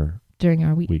 During our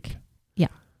week. Yeah.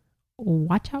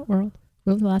 Watch out, world.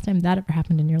 When was the last time that ever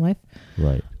happened in your life?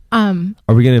 Right. Are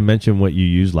we going to mention what you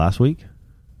used last week?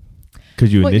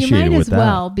 Because you initiated with that. You might as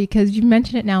well, because you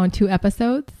mentioned it now in 2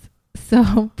 episodes.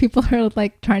 So people are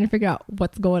like trying to figure out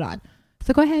what's going on.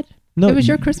 So go ahead. No, it was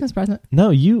your Christmas present.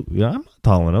 No, I'm not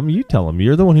telling them. You tell them.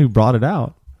 You're the one who brought it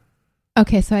out.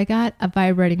 Okay, so I got a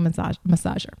vibrating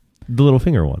massager. The little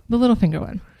finger one. The little finger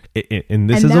one. And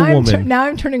this is a woman. Now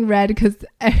I'm turning red because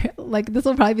this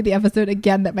will probably be the episode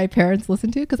again that my parents listen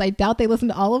to, because I doubt they listen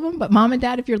to all of them. But Mom and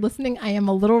Dad, if you're listening, I am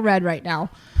a little red right now.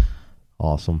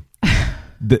 Awesome.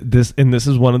 This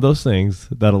is one of those things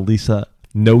that Elisa,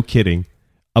 no kidding,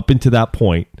 up until that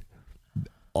point,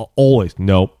 always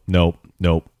nope.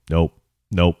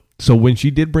 So when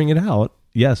she did bring it out,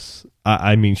 yes,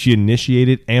 I mean, she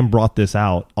initiated and brought this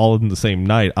out all in the same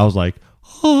night. I was like,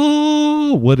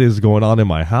 oh, what is going on in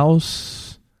my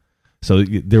house? So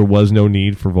there was no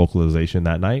need for vocalization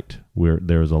that night.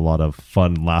 There was a lot of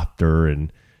fun laughter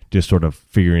and just sort of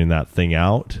figuring that thing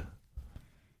out.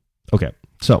 Okay,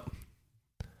 so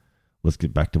let's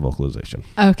get back to vocalization.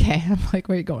 Okay, I'm like,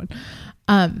 where are you going?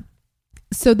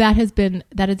 So that has been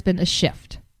a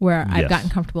shift where I've gotten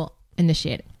comfortable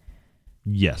initiating.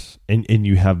 Yes, and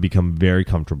you have become very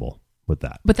comfortable with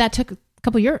that. But that took a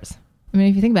couple years. I mean,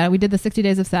 if you think about it, we did the 60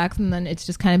 days of sex, and then it's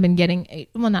just kind of been getting,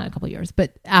 not a couple years,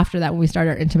 but after that, when we started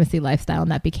our intimacy lifestyle,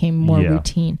 and that became more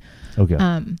routine. Okay.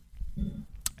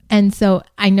 And so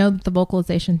I know that the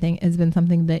vocalization thing has been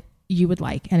something that you would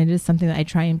like, and it is something that I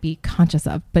try and be conscious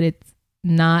of, but it's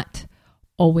not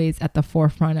always at the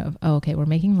forefront of, okay, we're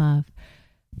making love.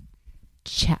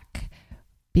 Check.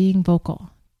 Being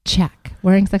vocal. Check.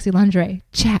 Wearing sexy lingerie.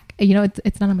 Check.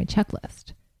 It's not on my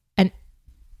checklist. And,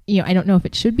 I don't know if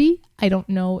it should be. I don't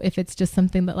know if it's just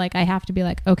something that like I have to be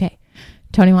like, okay,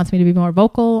 Tony wants me to be more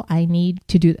vocal. I need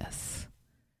to do this.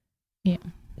 Yeah.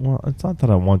 Well, it's not that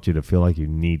I want you to feel like you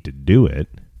need to do it.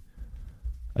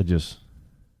 I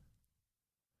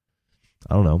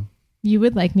don't know. You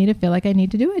would like me to feel like I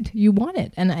need to do it. You want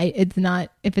it. And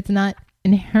if it's not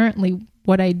inherently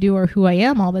what I do or who I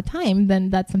am all the time, then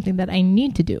that's something that I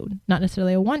need to do, not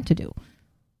necessarily I want to do.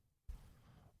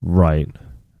 Right.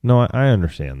 No, I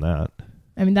understand that.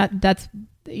 I mean,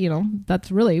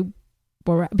 that's really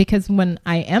because when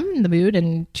I am in the mood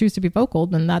and choose to be vocal,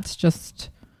 then it's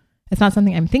not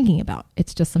something I'm thinking about.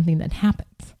 It's just something that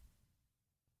happens.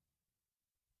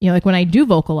 Like when I do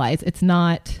vocalize, it's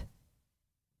not,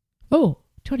 oh,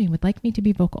 Tony would like me to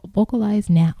be vocal. Vocalize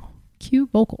now. Cue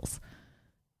vocals.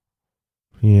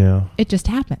 Yeah. It just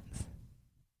happens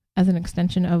as an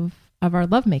extension of our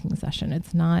lovemaking session.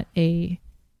 It's not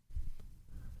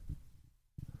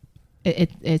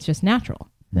it's just natural.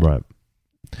 Right.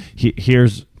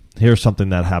 Here's something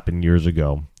that happened years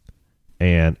ago.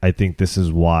 And I think this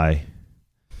is why.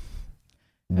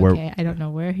 Okay, I don't know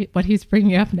what he's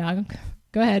bringing up now.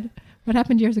 Go ahead. What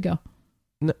happened years ago?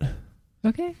 No,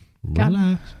 okay.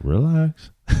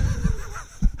 Relax.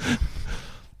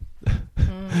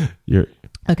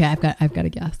 Okay, I've got a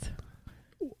guess.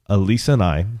 Elisa and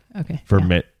I, okay, for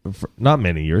not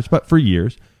many years, but for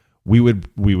years, we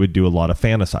would do a lot of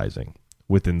fantasizing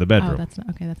within the bedroom. Oh, that's not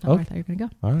where I thought you were going to go.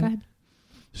 All right. Go ahead.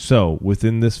 So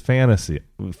within this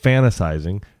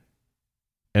fantasizing,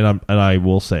 and I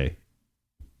will say,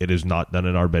 it is not done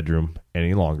in our bedroom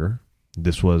any longer.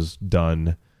 This was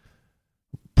done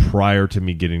prior to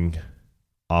me getting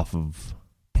off of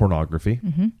pornography.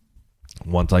 Mm-hmm.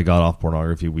 Once I got off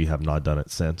pornography, we have not done it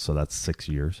since. So that's 6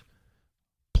 years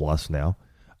plus now.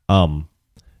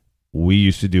 We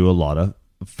used to do a lot of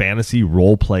fantasy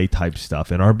role play type stuff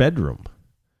in our bedroom.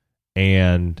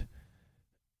 And,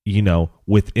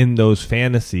 within those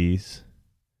fantasies,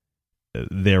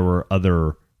 there were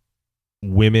other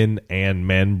women and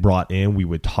men brought in. We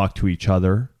would talk to each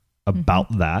other about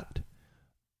mm-hmm. that.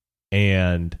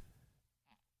 And,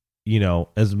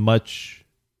 as much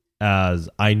as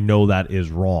I know that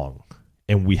is wrong,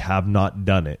 and we have not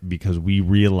done it because we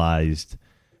realized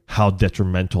how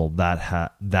detrimental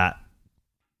that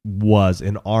was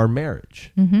in our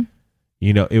marriage. Mm-hmm.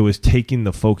 It was taking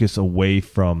the focus away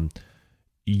from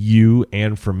you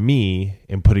and from me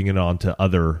and putting it onto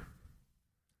other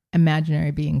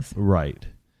imaginary beings. Right.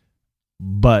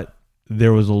 But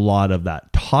there was a lot of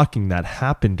that talking that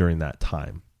happened during that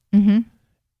time, mm-hmm.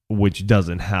 which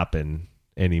doesn't happen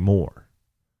anymore.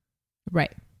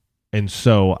 Right. And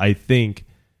so I think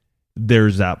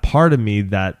there's that part of me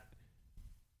that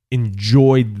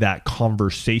enjoyed that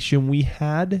conversation we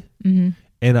had. Mm-hmm.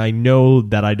 And I know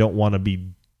that I don't want to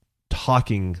be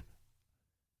talking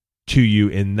to you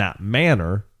in that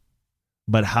manner,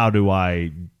 but how do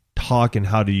I talk and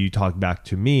how do you talk back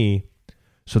to me?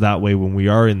 So that way, when we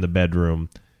are in the bedroom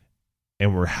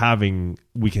and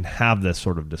we can have this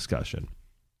sort of discussion.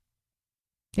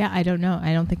 Yeah, I don't know.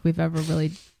 I don't think we've ever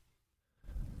really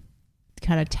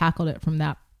kind of tackled it from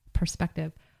that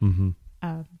perspective. Mm-hmm.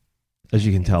 As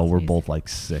you can tell, we're easy. both like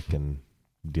sick and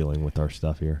dealing with our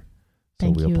stuff here. So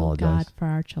Thank we you, apologize. God, for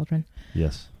our children.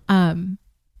 Yes.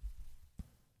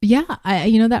 Yeah,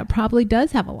 that probably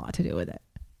does have a lot to do with it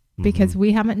because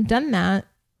we haven't done that.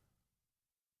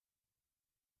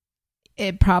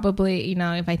 It probably,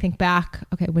 if I think back,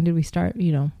 okay, when did we start?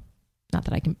 Not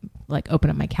that I can like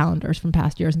open up my calendars from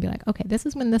past years and be like, okay, this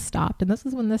is when this stopped and this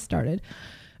is when this started.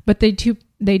 But they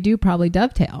do probably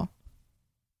dovetail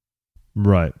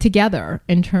right together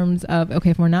in terms of,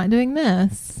 okay, if we're not doing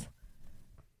this,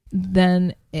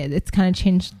 then it's kind of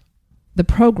changed the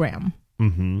program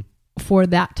mm-hmm. for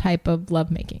that type of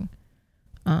lovemaking.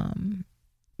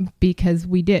 Because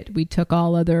we took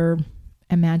all other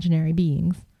imaginary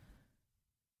beings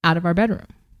out of our bedroom.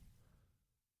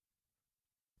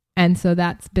 And so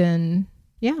that's been,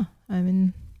 yeah, I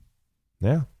mean.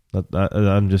 Yeah,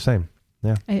 I'm just saying.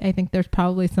 Yeah. I think there's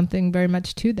probably something very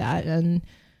much to that. And,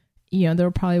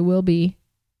 there probably will be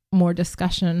more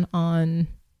discussion on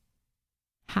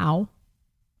how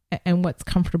and what's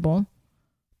comfortable.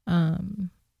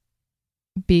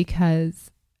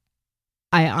 Because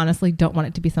I honestly don't want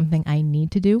it to be something I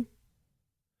need to do.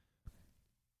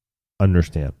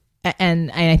 Understand.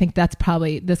 And I think that's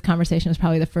probably, this conversation is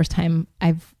probably the first time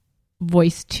I've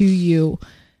voiced to you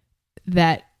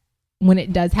that when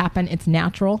it does happen, it's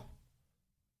natural.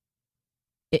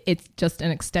 It's just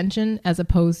an extension as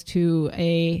opposed to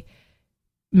a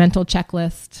mental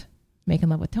checklist making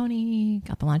love with Tony,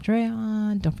 got the lingerie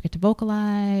on, don't forget to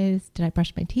vocalize, did I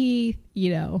brush my teeth,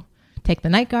 take the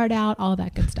night guard out, all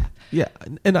that good stuff. Yeah,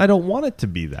 and I don't want it to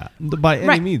be that by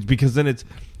any means, because then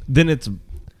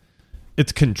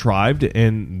it's contrived,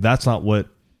 and that's not what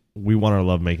we want our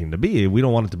lovemaking to be. We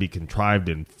don't want it to be contrived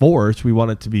and forced. We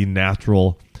want it to be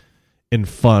natural and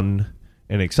fun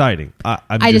and exciting.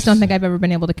 I just don't think I've ever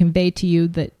been able to convey to you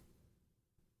that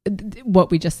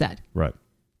what we just said. Right.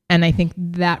 And I think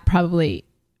that probably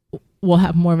will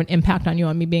have more of an impact on you,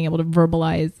 on me being able to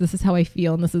verbalize, this is how I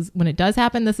feel, and this is, when it does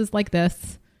happen, this is like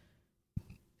this.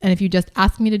 And if you just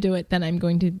ask me to do it, then I'm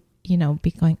going to,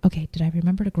 be going, okay, did I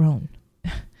remember to groan?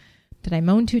 Did I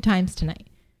moan 2 times tonight?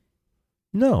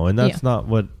 No, and that's not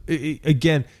what,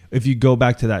 again, if you go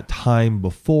back to that time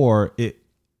before, it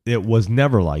was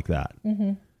never like that.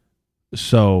 Mm-hmm.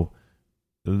 So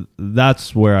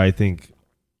that's where I think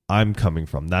I'm coming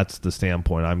from. That's the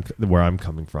standpoint where I'm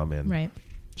coming from. And right.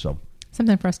 So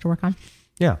something for us to work on.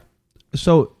 Yeah.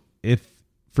 So if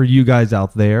for you guys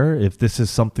out there, if this is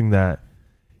something that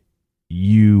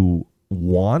you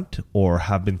want or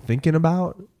have been thinking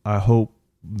about, I hope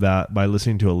that by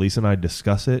listening to Elisa and I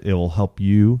discuss it, it will help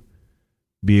you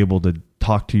be able to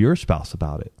talk to your spouse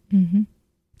about it. Mm-hmm.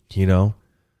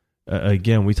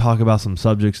 Again, we talk about some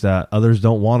subjects that others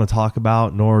don't want to talk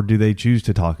about, nor do they choose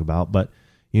to talk about. But,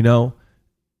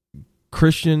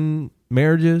 Christian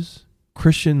marriages,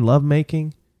 Christian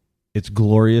lovemaking, it's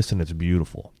glorious and it's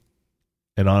beautiful.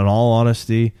 And in all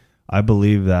honesty, I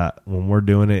believe that when we're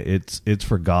doing it, it's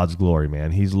for God's glory,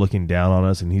 man. He's looking down on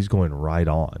us and he's going right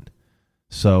on.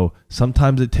 So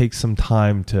sometimes it takes some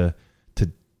time to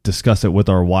discuss it with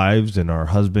our wives and our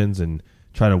husbands and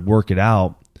try to work it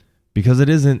out, because it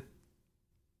isn't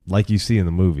like you see in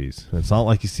the movies. It's not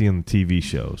like you see in the TV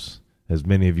shows, as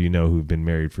many of you know who've been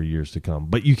married for years to come.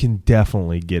 But you can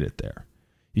definitely get it there.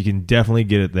 You can definitely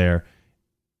get it there.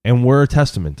 And we're a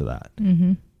testament to that.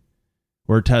 Mm-hmm.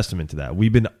 We're a testament to that.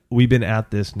 We've been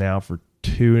at this now for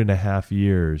 2.5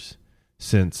 years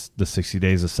since the 60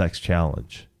 Days of Sex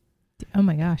Challenge. Oh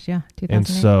my gosh, yeah. 2008. And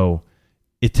so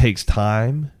it takes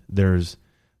time. There's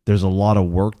a lot of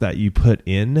work that you put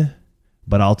in,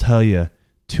 but I'll tell you,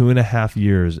 2.5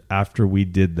 years after we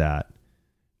did that,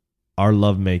 our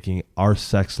lovemaking, our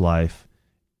sex life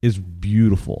is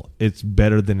beautiful. It's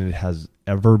better than it has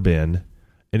ever been,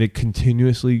 and it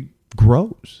continuously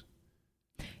grows.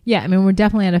 Yeah, I mean, we're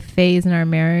definitely at a phase in our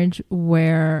marriage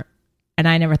where, and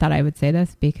I never thought I would say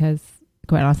this because,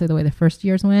 quite honestly, the way the first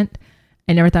years went,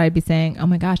 I never thought I'd be saying, oh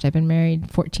my gosh, I've been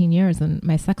married 14 years and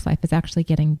my sex life is actually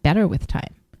getting better with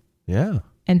time. Yeah.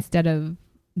 Instead of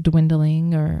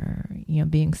dwindling or,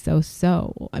 being so.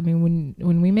 I mean,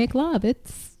 when we make love,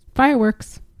 it's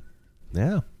fireworks.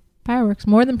 Yeah. Fireworks,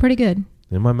 more than pretty good.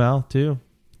 In my mouth, too.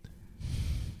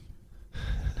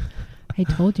 I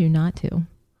told you not to.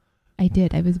 I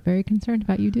did. I was very concerned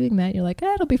about you doing that. You're like,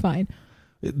 it'll be fine.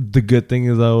 The good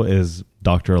thing, though, is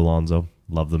Dr. Alonzo,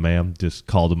 love the man, just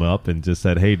called him up and just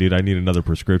said, hey, dude, I need another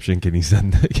prescription. Can you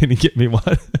get me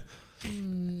one?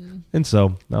 And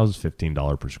so that was a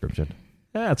 $15 prescription.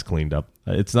 It's cleaned up.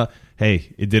 It's not,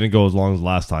 hey, it didn't go as long as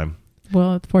last time.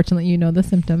 Well, fortunately, you know the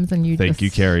symptoms and Thank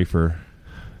you, Carrie, for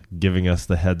giving us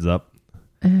the heads up.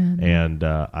 And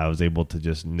I was able to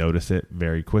just notice it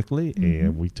very quickly,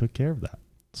 and we took care of that.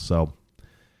 So,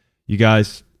 you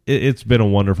guys, it's been a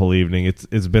wonderful evening.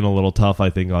 It's been a little tough,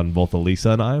 I think, on both Elisa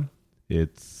and I.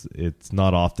 It's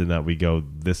not often that we go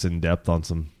this in depth on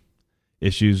some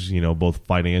issues, both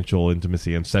financial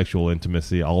intimacy and sexual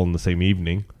intimacy, all in the same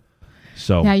evening.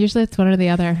 So yeah, usually it's one or the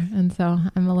other, and so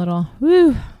I'm a little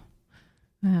woo.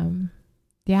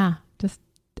 Just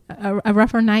a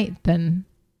rougher night than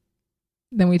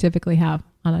we typically have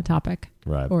on a topic,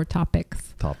 right? Or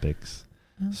topics.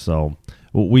 So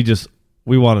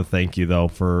we want to thank you though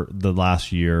for the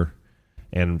last year,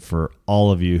 and for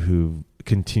all of you who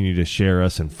continue to share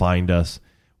us and find us.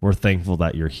 We're thankful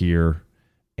that you're here,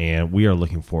 and we are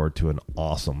looking forward to an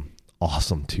awesome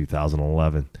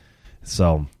 2011.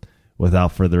 So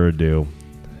without further ado,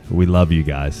 we love you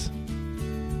guys.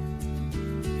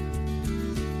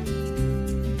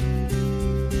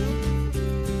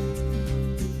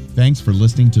 Thanks for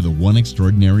listening to the One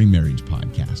Extraordinary Marriage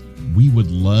podcast. We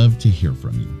would love to hear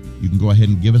from you. You can go ahead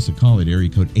and give us a call at area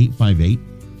code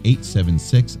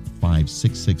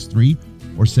 858-876-5663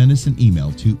 or send us an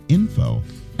email to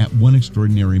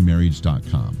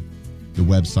info@oneextraordinarymarriage.com. The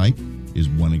website is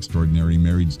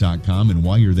oneextraordinarymarriage.com, and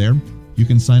while you're there, you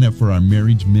can sign up for our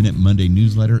Marriage Minute Monday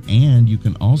newsletter, and you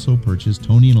can also purchase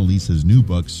Tony and Elisa's new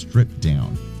book, Stripped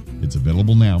Down. It's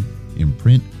available now in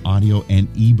print, audio, and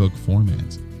ebook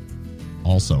formats.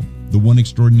 Also, the One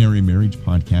Extraordinary Marriage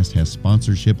podcast has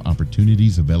sponsorship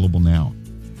opportunities available now.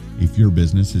 If your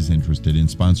business is interested in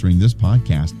sponsoring this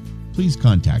podcast, please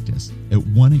contact us at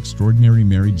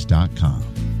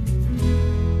oneextraordinarymarriage.com.